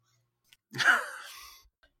noise.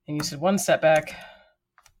 And you said 1 setback.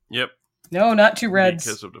 Yep. No, not 2 reds.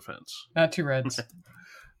 Because of defense. Not 2 reds.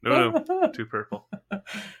 No, 2 purple.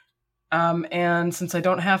 And since I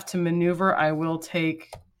don't have to maneuver, I will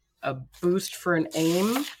take a boost for an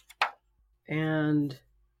aim. And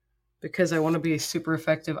because I want to be super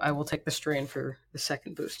effective, I will take the strain for the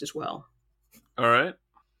second boost as well. All right.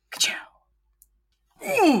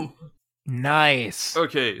 Nice.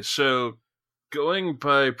 Okay, so going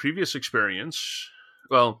by previous experience,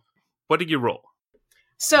 well, what did you roll?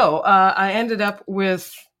 So I ended up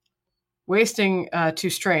with wasting 2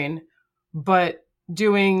 strain, but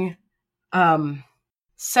doing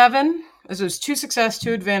 7. As it was 2 success,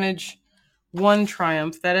 2 advantage, 1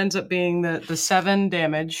 triumph. That ends up being the 7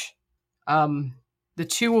 damage. The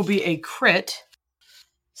 2 will be a crit.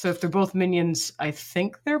 So if they're both minions, I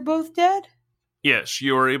think they're both dead? Yes,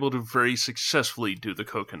 you are able to very successfully do the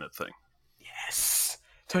coconut thing. Yes.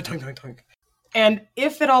 Toink, toink, toink, toink. And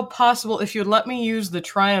if at all possible, if you'd let me use the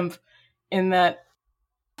triumph in that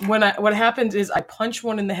what happens is I punch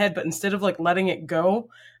one in the head, but instead of like letting it go,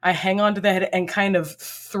 I hang on to the head and kind of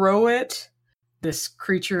throw it, this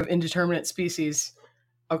creature of indeterminate species,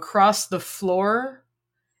 across the floor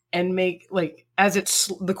and make, like, as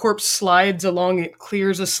the corpse slides along, it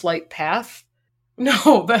clears a slight path.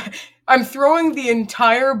 No, but I'm throwing the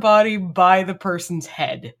entire body by the person's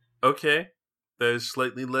head. Okay. That is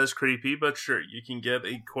slightly less creepy, but sure, you can get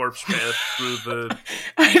a corpse path through the...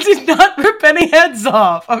 I did not rip any heads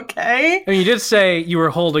off, okay? I mean, you did say you were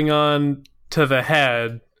holding on to the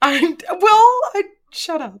head.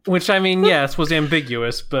 Shut up. Which, I mean, yes, was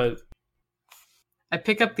ambiguous, but... I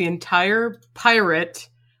pick up the entire pirate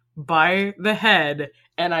by the head,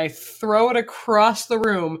 and I throw it across the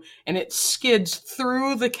room, and it skids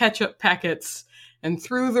through the ketchup packets and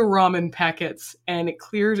through the ramen packets, and it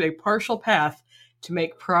clears a partial path to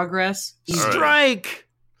make progress easier. Strike!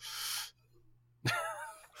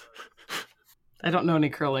 I don't know any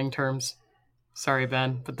curling terms. Sorry,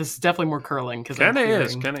 Ben, but this is definitely more curling. Kind of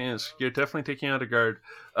is. You're definitely taking out a guard.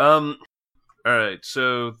 Alright,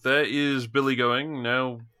 so that is Billy going.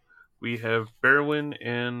 Now we have Barrowin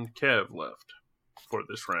and Kev left for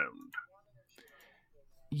this round.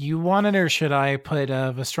 You want it, or should I put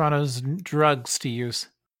Vestrano's drugs to use?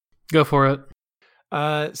 Go for it.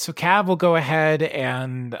 So Cav will go ahead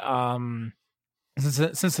and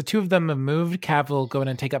since the 2 of them have moved, Cav will go in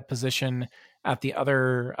and take up position at the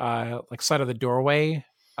other side of the doorway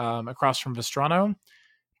across from Vestrano.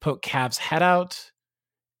 Poke Cav's head out,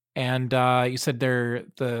 and you said they're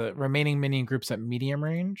the remaining minion groups at medium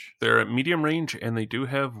range. They're at medium range, and they do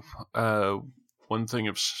have one thing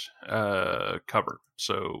of cover.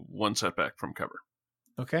 So 1 setback from cover.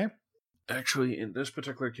 Okay. Actually, in this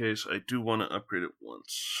particular case, I do want to upgrade it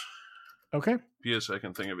once. Okay. Because I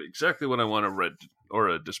can think of exactly what I want a red or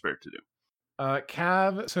a despair to do.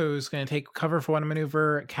 Cav, so he's going to take cover for 1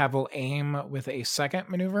 maneuver. Cav will aim with a second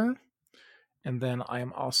maneuver. And then I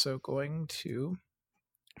am also going to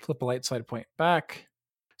flip a light side point back.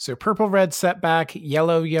 So purple, red, setback,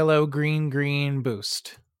 yellow, yellow, green, green,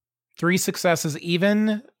 boost. 3 successes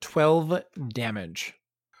even, 12 damage.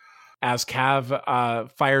 As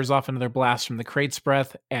Cav fires off another blast from the crate's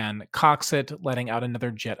breath and cocks it, letting out another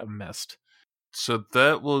jet of mist. So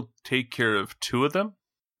that will take care of 2 of them,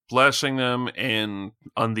 blasting them, and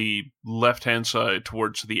on the left-hand side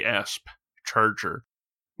towards the Asp Charger,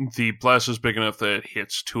 the blast is big enough that it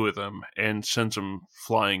hits 2 of them and sends them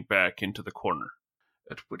flying back into the corner.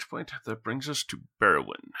 At which point, that brings us to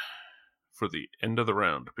Barrowin for the end of the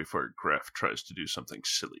round before Graf tries to do something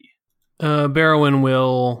silly. Barrowin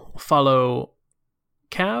will follow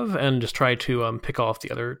Cav and just try to pick off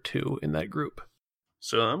the other 2 in that group.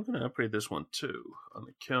 So I'm going to upgrade this one too, on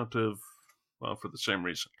account of, well, for the same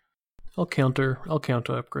reason. I'll counter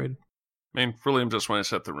upgrade. I mean, really, I'm just want to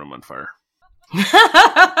set the room on fire.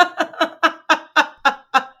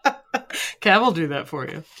 Cav will do that for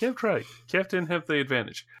you. Cav tried. Cav didn't have the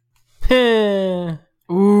advantage.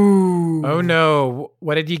 Ooh. Oh no,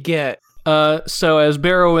 what did you get? So as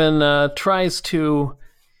Barrowin tries to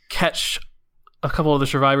catch a couple of the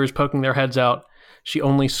survivors poking their heads out, she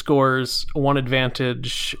only scores 1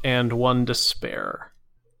 advantage and 1 despair,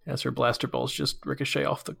 as her blaster bolts just ricochet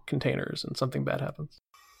off the containers and something bad happens.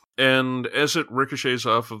 And as it ricochets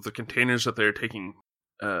off of the containers that they're taking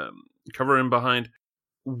cover in behind,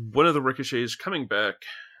 one of the ricochets coming back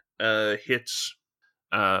hits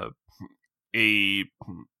a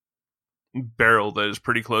barrel that is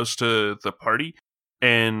pretty close to the party,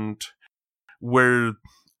 and where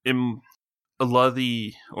a lot of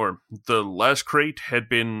the last crate had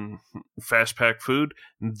been fast packed food.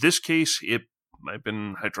 In this case, it might have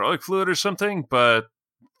been hydraulic fluid or something, but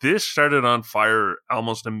this started on fire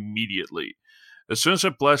almost immediately. As soon as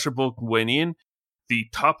that blaster bolt went in, the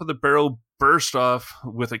top of the barrel burst off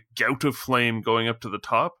with a gout of flame going up to the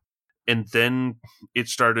top, and then it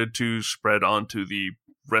started to spread onto the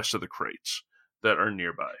rest of the crates that are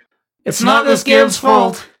nearby. It's not this Gand's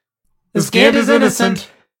fault. This Gand is innocent.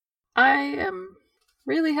 I am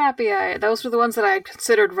really happy those were the ones that I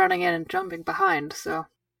considered running in and jumping behind, so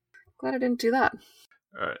glad I didn't do that.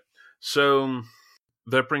 Alright, so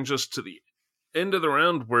that brings us to the end of the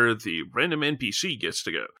round where the random NPC gets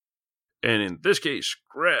to go. And in this case,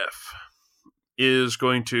 Graf is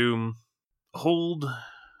going to hold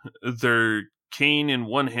their cane in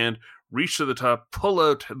one hand, reach to the top, pull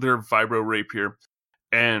out their vibro rapier,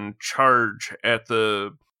 and charge at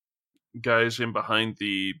the guys in behind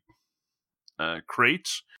the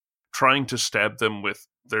crates, trying to stab them with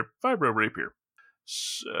their vibro rapier.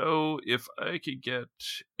 So if I could get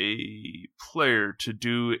a player to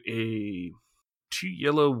do a 2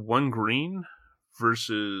 yellow, 1 green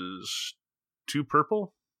versus 2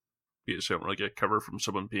 purple, because I don't really get cover from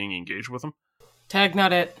someone being engaged with them. Tag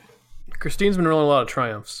not it. Christine's been rolling a lot of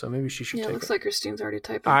triumphs, so maybe she should take it. Looks like Christine's already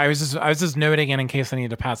typing. I was just noting it in case I need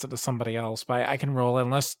to pass it to somebody else, but I can roll it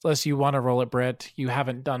unless you want to roll it, Britt. You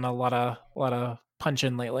haven't done a lot of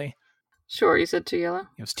punch-in lately. Sure, you said 2 yellow.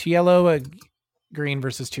 It was 2 yellow, a green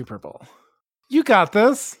versus 2 purple. You got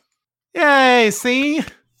this. Yay, see?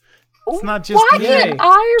 It's not just Why me. can't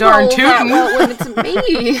I Darn roll that tootin'. well when it's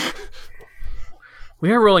me?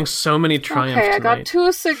 We are rolling so many triumphs Okay, I tonight.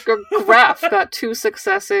 got Graf got 2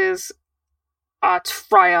 successes.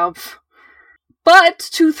 Triumph. But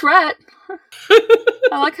 2 threat.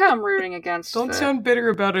 I like how I'm rooting against Don't it. sound bitter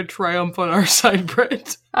about a triumph on our side,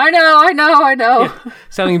 Brett. I know. Yeah,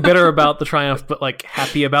 sounding bitter about the triumph, but like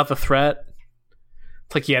happy about the threat.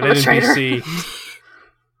 It's like, yeah, I'm that a traitor. NPC.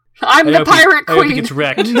 I'm the pirate I hope he queen. gets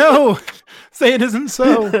wrecked. No! Say it isn't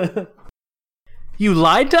so. You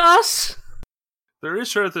lied to us? There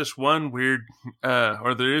is sort of this one weird,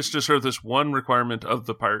 there is just sort of this one requirement of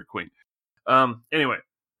the Pirate Queen. Anyway,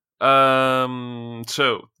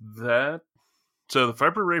 so the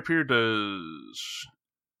Viper Rapier does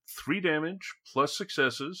 3 damage plus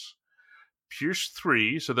successes, pierce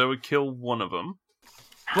 3, so that would kill one of them.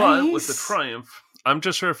 But with the Triumph, I'm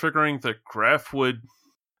just sort of figuring that Graf would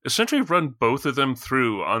essentially run both of them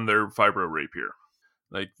through on their Vibro Rapier.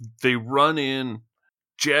 Like, they run in,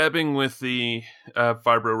 jabbing with the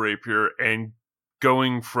Vibro Rapier and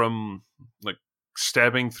going from, like,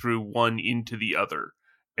 stabbing through one into the other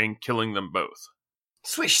and killing them both.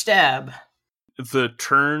 Swish stab. the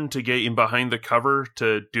turn to get in behind the cover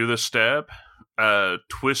to do the stab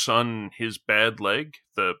twists on his bad leg,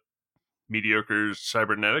 the mediocre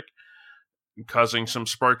cybernetic, causing some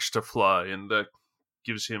sparks to fly, and that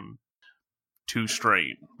gives him 2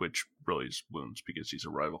 strain, which really is wounds because he's a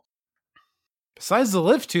rival. Besides the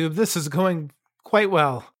lift tube, this is going quite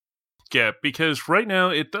well. Yeah, because right now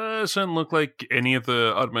it doesn't look like any of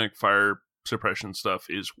the automatic fire suppression stuff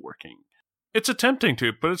is working. It's attempting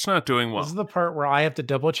to, but it's not doing well. This is the part where I have to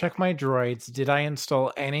double check my droids. Did I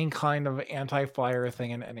install any kind of anti-flyer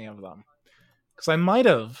thing in any of them? Because I might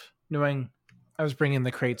have, knowing I was bringing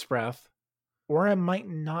the crate's breath, or I might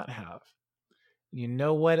not have. You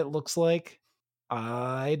know what it looks like?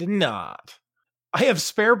 I did not. I have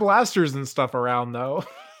spare blasters and stuff around, though,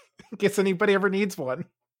 in case anybody ever needs one.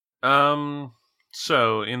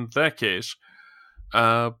 So, in that case,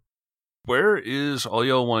 where is all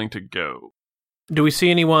y'all wanting to go? Do we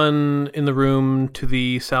see anyone in the room to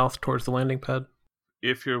the south towards the landing pad?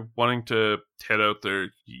 If you're wanting to head out there,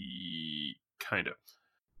 kind of.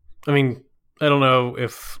 I mean, I don't know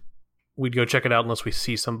if we'd go check it out unless we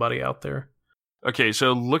see somebody out there. Okay,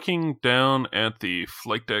 so looking down at the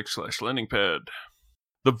flight deck / landing pad,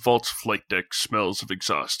 the vault's flight deck smells of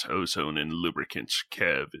exhaust, ozone, and lubricants.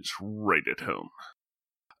 Cav is right at home.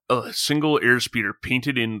 A single airspeeder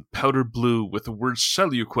painted in powder blue with the words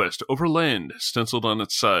SaluQuest overland stenciled on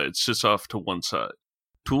its side sits off to one side.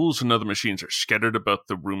 Tools and other machines are scattered about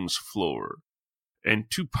the room's floor, and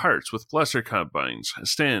 2 parts with blaster carbines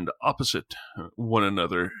stand opposite one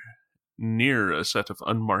another near a set of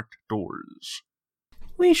unmarked doors.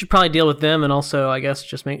 We should probably deal with them and also, I guess,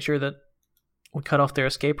 just make sure that we cut off their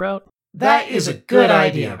escape route. That is a good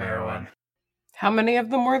idea, Merowyn. How many of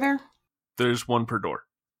them were there? There's 1 per door.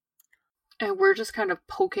 And we're just kind of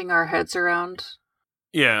poking our heads around.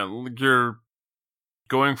 Yeah, you're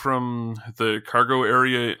going from the cargo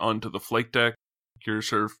area onto the flight deck. You're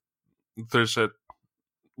sort of, there's a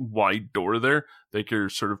wide door there that you're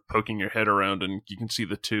sort of poking your head around, and you can see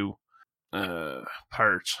the 2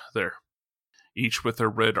 pirates there, each with a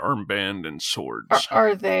red armband and swords.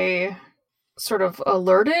 Are they sort of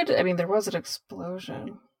alerted? I mean, there was an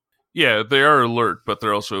explosion. Yeah, they are alert, but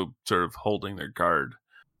they're also sort of holding their guard.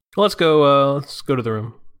 Let's go to the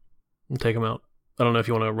room and take them out. I don't know if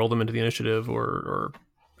you want to roll them into the initiative or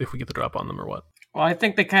if we get the drop on them or what. Well, I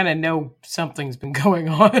think they kind of know something's been going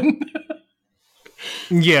on.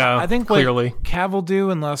 Yeah, I think clearly. what Cav will do,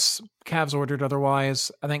 unless Cav's ordered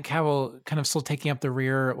otherwise, I think Cav will kind of still taking up the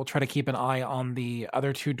rear. We'll try to keep an eye on the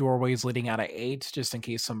other 2 doorways leading out of 8, just in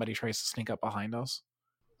case somebody tries to sneak up behind us.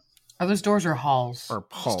 Are those doors or halls? Or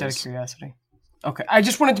halls. Just out of curiosity. Okay, I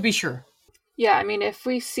just wanted to be sure. Yeah, I mean, if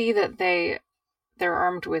we see that they're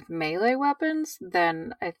armed with melee weapons,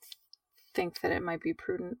 then I think that it might be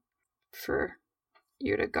prudent for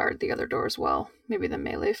you to guard the other doors while maybe the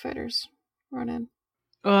melee fighters run in.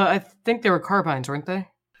 I think they were carbines, weren't they?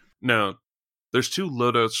 No, there's 2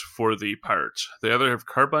 loadouts for the pirates. They either have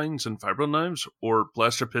carbines and vibro knives or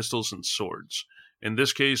blaster pistols and swords. In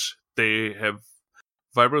this case, they have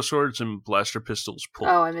vibro swords and blaster pistols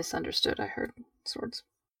pulled. Oh, I misunderstood. I heard swords.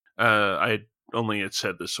 I only had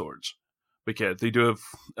said the swords. But yeah, they do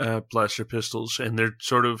have blaster pistols, and they're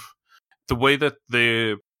sort of the way that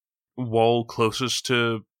the wall closest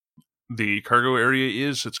to the cargo area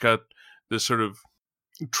is. It's got this sort of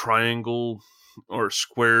triangle or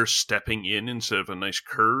square stepping in instead of a nice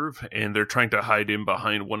curve, and they're trying to hide in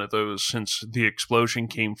behind one of those since the explosion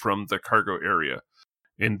came from the cargo area.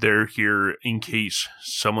 And they're here in case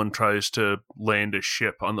someone tries to land a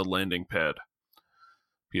ship on the landing pad.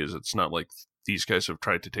 Because it's not like these guys have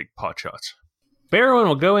tried to take pot shots. Barrow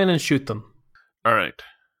will go in and shoot them. Alright.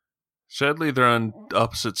 Sadly, they're on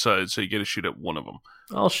opposite sides, so you get to shoot at one of them.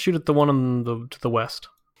 I'll shoot at the one on to the west.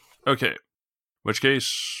 Okay. Which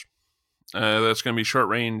case, that's going to be short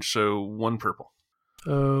range, so 1 purple.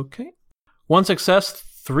 Okay. 1 success,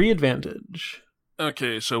 3 advantage.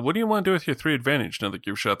 Okay, so what do you want to do with your 3 advantage now that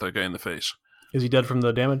you've shot that guy in the face? Is he dead from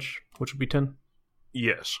the damage, which would be 10?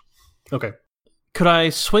 Yes. Okay. Could I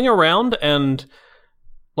swing around and,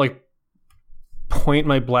 like, point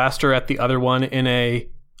my blaster at the other one in a,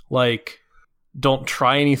 like, don't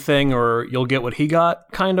try anything or you'll get what he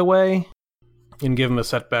got kind of way? And give him a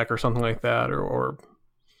setback or something like that, or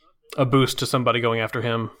a boost to somebody going after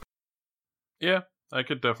him? Yeah, I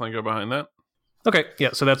could definitely go behind that. Okay, yeah,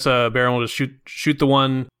 so that's Baron will just shoot the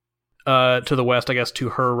one to the west, I guess, to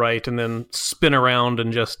her right, and then spin around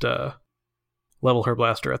and just level her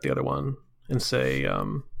blaster at the other one and say,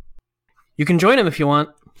 you can join him if you want.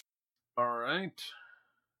 Alright.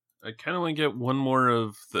 I kind of want to get one more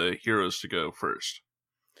of the heroes to go first.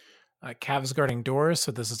 Cav's guarding doors,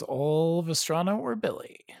 so this is all Vestrano or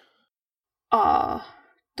Billy.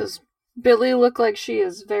 Does Billy look like she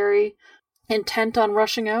is very intent on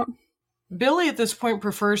rushing out? Billy at this point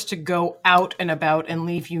prefers to go out and about and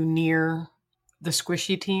leave you near the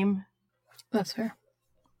squishy team. That's fair.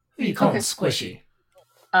 What do you call squishy?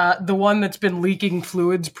 The one that's been leaking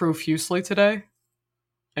fluids profusely today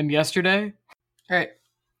and yesterday. All right.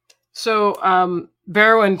 So,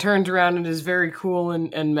 Barrowan turns around and is very cool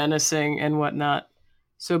and menacing and whatnot.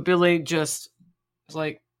 So Billy just is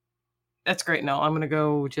like, that's great. No, I'm going to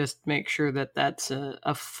go just make sure that that's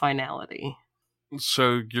a finality.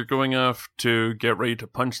 So you're going off to get ready to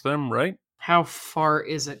punch them, right? How far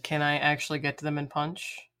is it? Can I actually get to them and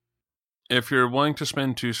punch? If you're willing to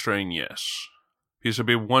spend 2 strain, yes. Because it'll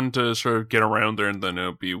be 1 to sort of get around there, and then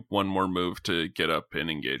it'll be 1 more move to get up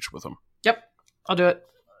and engage with them. Yep, I'll do it.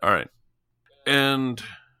 All right. And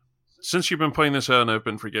since you've been playing this out and I've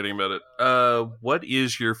been forgetting about it, what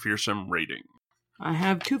is your fearsome rating? I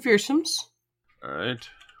have 2 fearsomes. All right.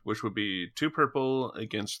 Which would be 2 purple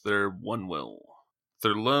against their 1 will.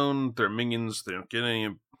 They're lone, they're minions, they don't get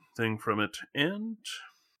anything from it, and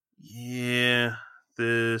yeah,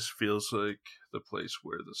 this feels like the place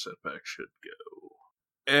where the setback should go.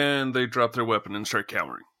 And they drop their weapon and start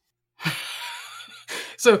cowering.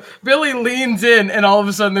 So Billy leans in, and all of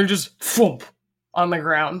a sudden they're just thump on the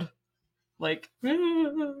ground, like.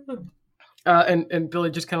 And Billy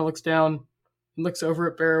just kind of looks down, and looks over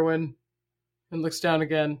at Barrowan, and looks down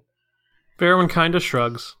again. Barrowan kind of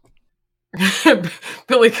shrugs.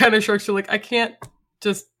 Billy kind of shrugs. Like, I can't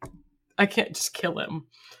just kill him.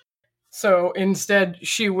 So instead,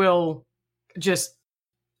 she will just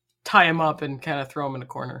tie him up and kind of throw him in a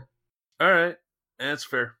corner. All right, that's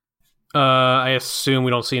fair. I assume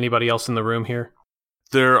we don't see anybody else in the room here.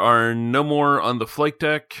 There are no more on the flight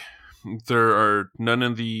deck. There are none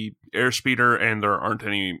in the airspeeder, and there aren't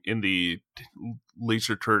any in the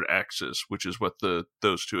laser turret axis, which is what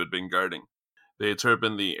those 2 had been guarding. They had sort of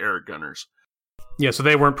been the air gunners. Yeah, so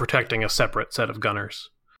they weren't protecting a separate set of gunners.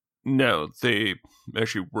 No, they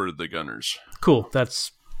actually were the gunners. Cool,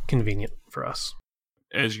 that's convenient for us.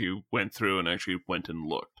 As you went through and actually went and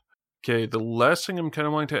looked. Okay, the last thing I'm kind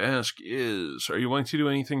of wanting to ask is, are you wanting to do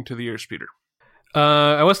anything to the airspeeder?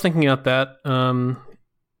 I was thinking about that.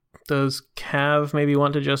 Does Cav maybe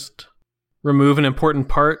want to just remove an important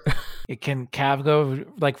part? Can Cav go,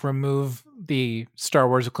 remove the Star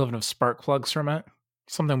Wars equivalent of spark plugs from it?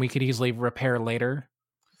 Something we could easily repair later,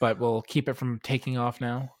 but we'll keep it from taking off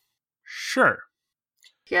now. Sure.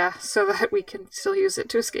 Yeah, so that we can still use it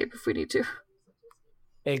to escape if we need to.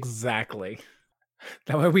 Exactly.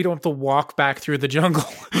 That way we don't have to walk back through the jungle.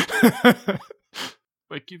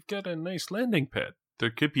 Like, you've got a nice landing pad.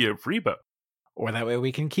 There could be a repo. Or that way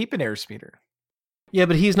we can keep an airspeeder. Yeah,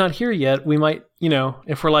 but he's not here yet. We might,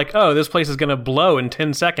 if we're like, oh, this place is going to blow in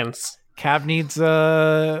 10 seconds. Cav needs,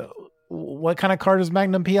 what kind of car does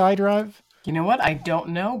Magnum PI drive? You know what? I don't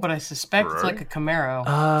know, but I suspect it's like a Camaro.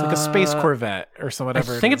 It's like a space Corvette or so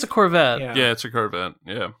whatever. I think it's a Corvette. Yeah, it's a Corvette.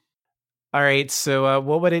 Yeah. All right, so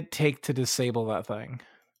what would it take to disable that thing?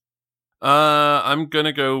 I'm going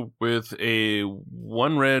to go with a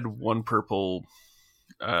 1 red, 1 purple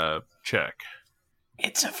check.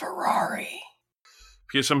 It's a Ferrari.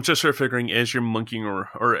 Because I'm just sort of figuring as you're monkeying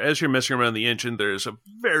or as you're messing around the engine, there's a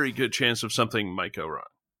very good chance of something might go wrong.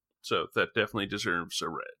 So that definitely deserves a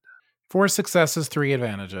red. 4 successes, 3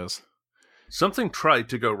 advantages. Something tried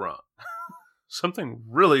to go wrong. Something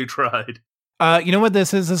really tried. You know what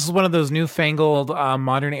this is? This is one of those newfangled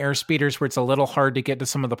modern air speeders where it's a little hard to get to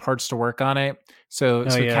some of the parts to work on it. So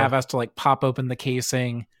Cav has to pop open the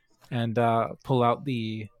casing and pull out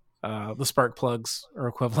the spark plugs or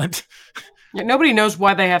equivalent. Yeah, nobody knows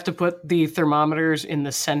why they have to put the thermometers in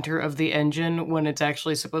the center of the engine when it's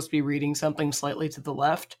actually supposed to be reading something slightly to the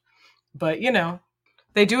left. But,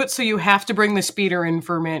 they do it so you have to bring the speeder in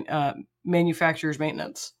for manufacturer's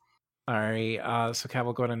maintenance. All right, so Cav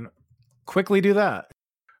will go ahead and quickly do that.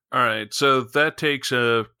 All right, so that takes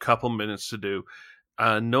a couple minutes to do.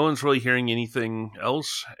 No one's really hearing anything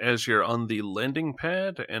else as you're on the landing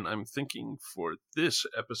pad, and I'm thinking for this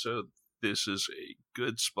episode, this is a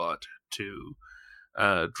good spot to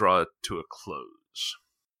draw it to a close.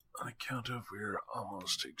 On account of we're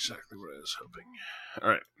almost exactly where I was hoping. All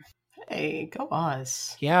right. Hey, go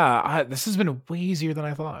us. Yeah, this has been way easier than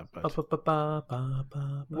I thought. But...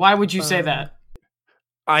 Why would you say that?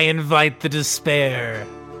 I invite the despair.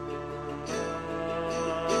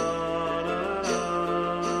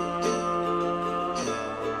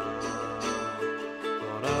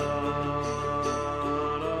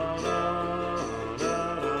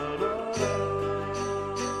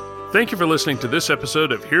 Thank you for listening to this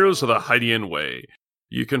episode of Heroes of the Hydian Way.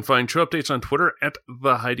 You can find show updates on Twitter at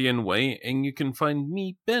The Hydian Way, and you can find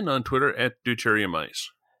me, Ben, on Twitter at Deuteriumice.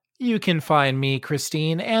 You can find me,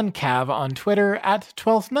 Christine, and Cav on Twitter at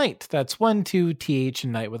 12th Night. That's 12th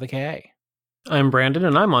and Night with a K. I'm Brandon,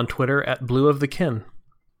 and I'm on Twitter at Blue of the Kin.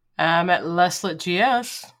 I'm at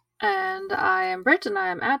LesletGS. And I am Britt, and I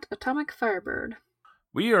am at Atomic Firebird.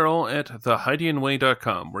 We are all at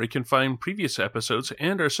thehydianway.com, where you can find previous episodes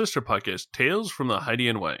and our sister podcast, Tales from the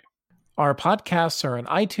Hydian Way. Our podcasts are on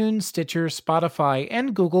iTunes, Stitcher, Spotify,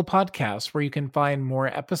 and Google Podcasts, where you can find more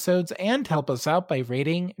episodes and help us out by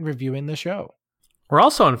rating and reviewing the show. We're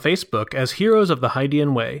also on Facebook as Heroes of the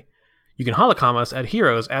Hydian Way. You can holocom us at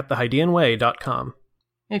heroes@thehydianway.com.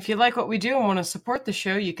 If you like what we do and want to support the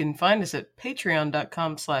show, you can find us at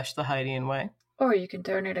patreon.com/thehydianway. Or you can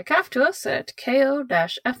donate a calf to us at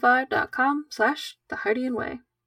ko-fi.com/thehydianway.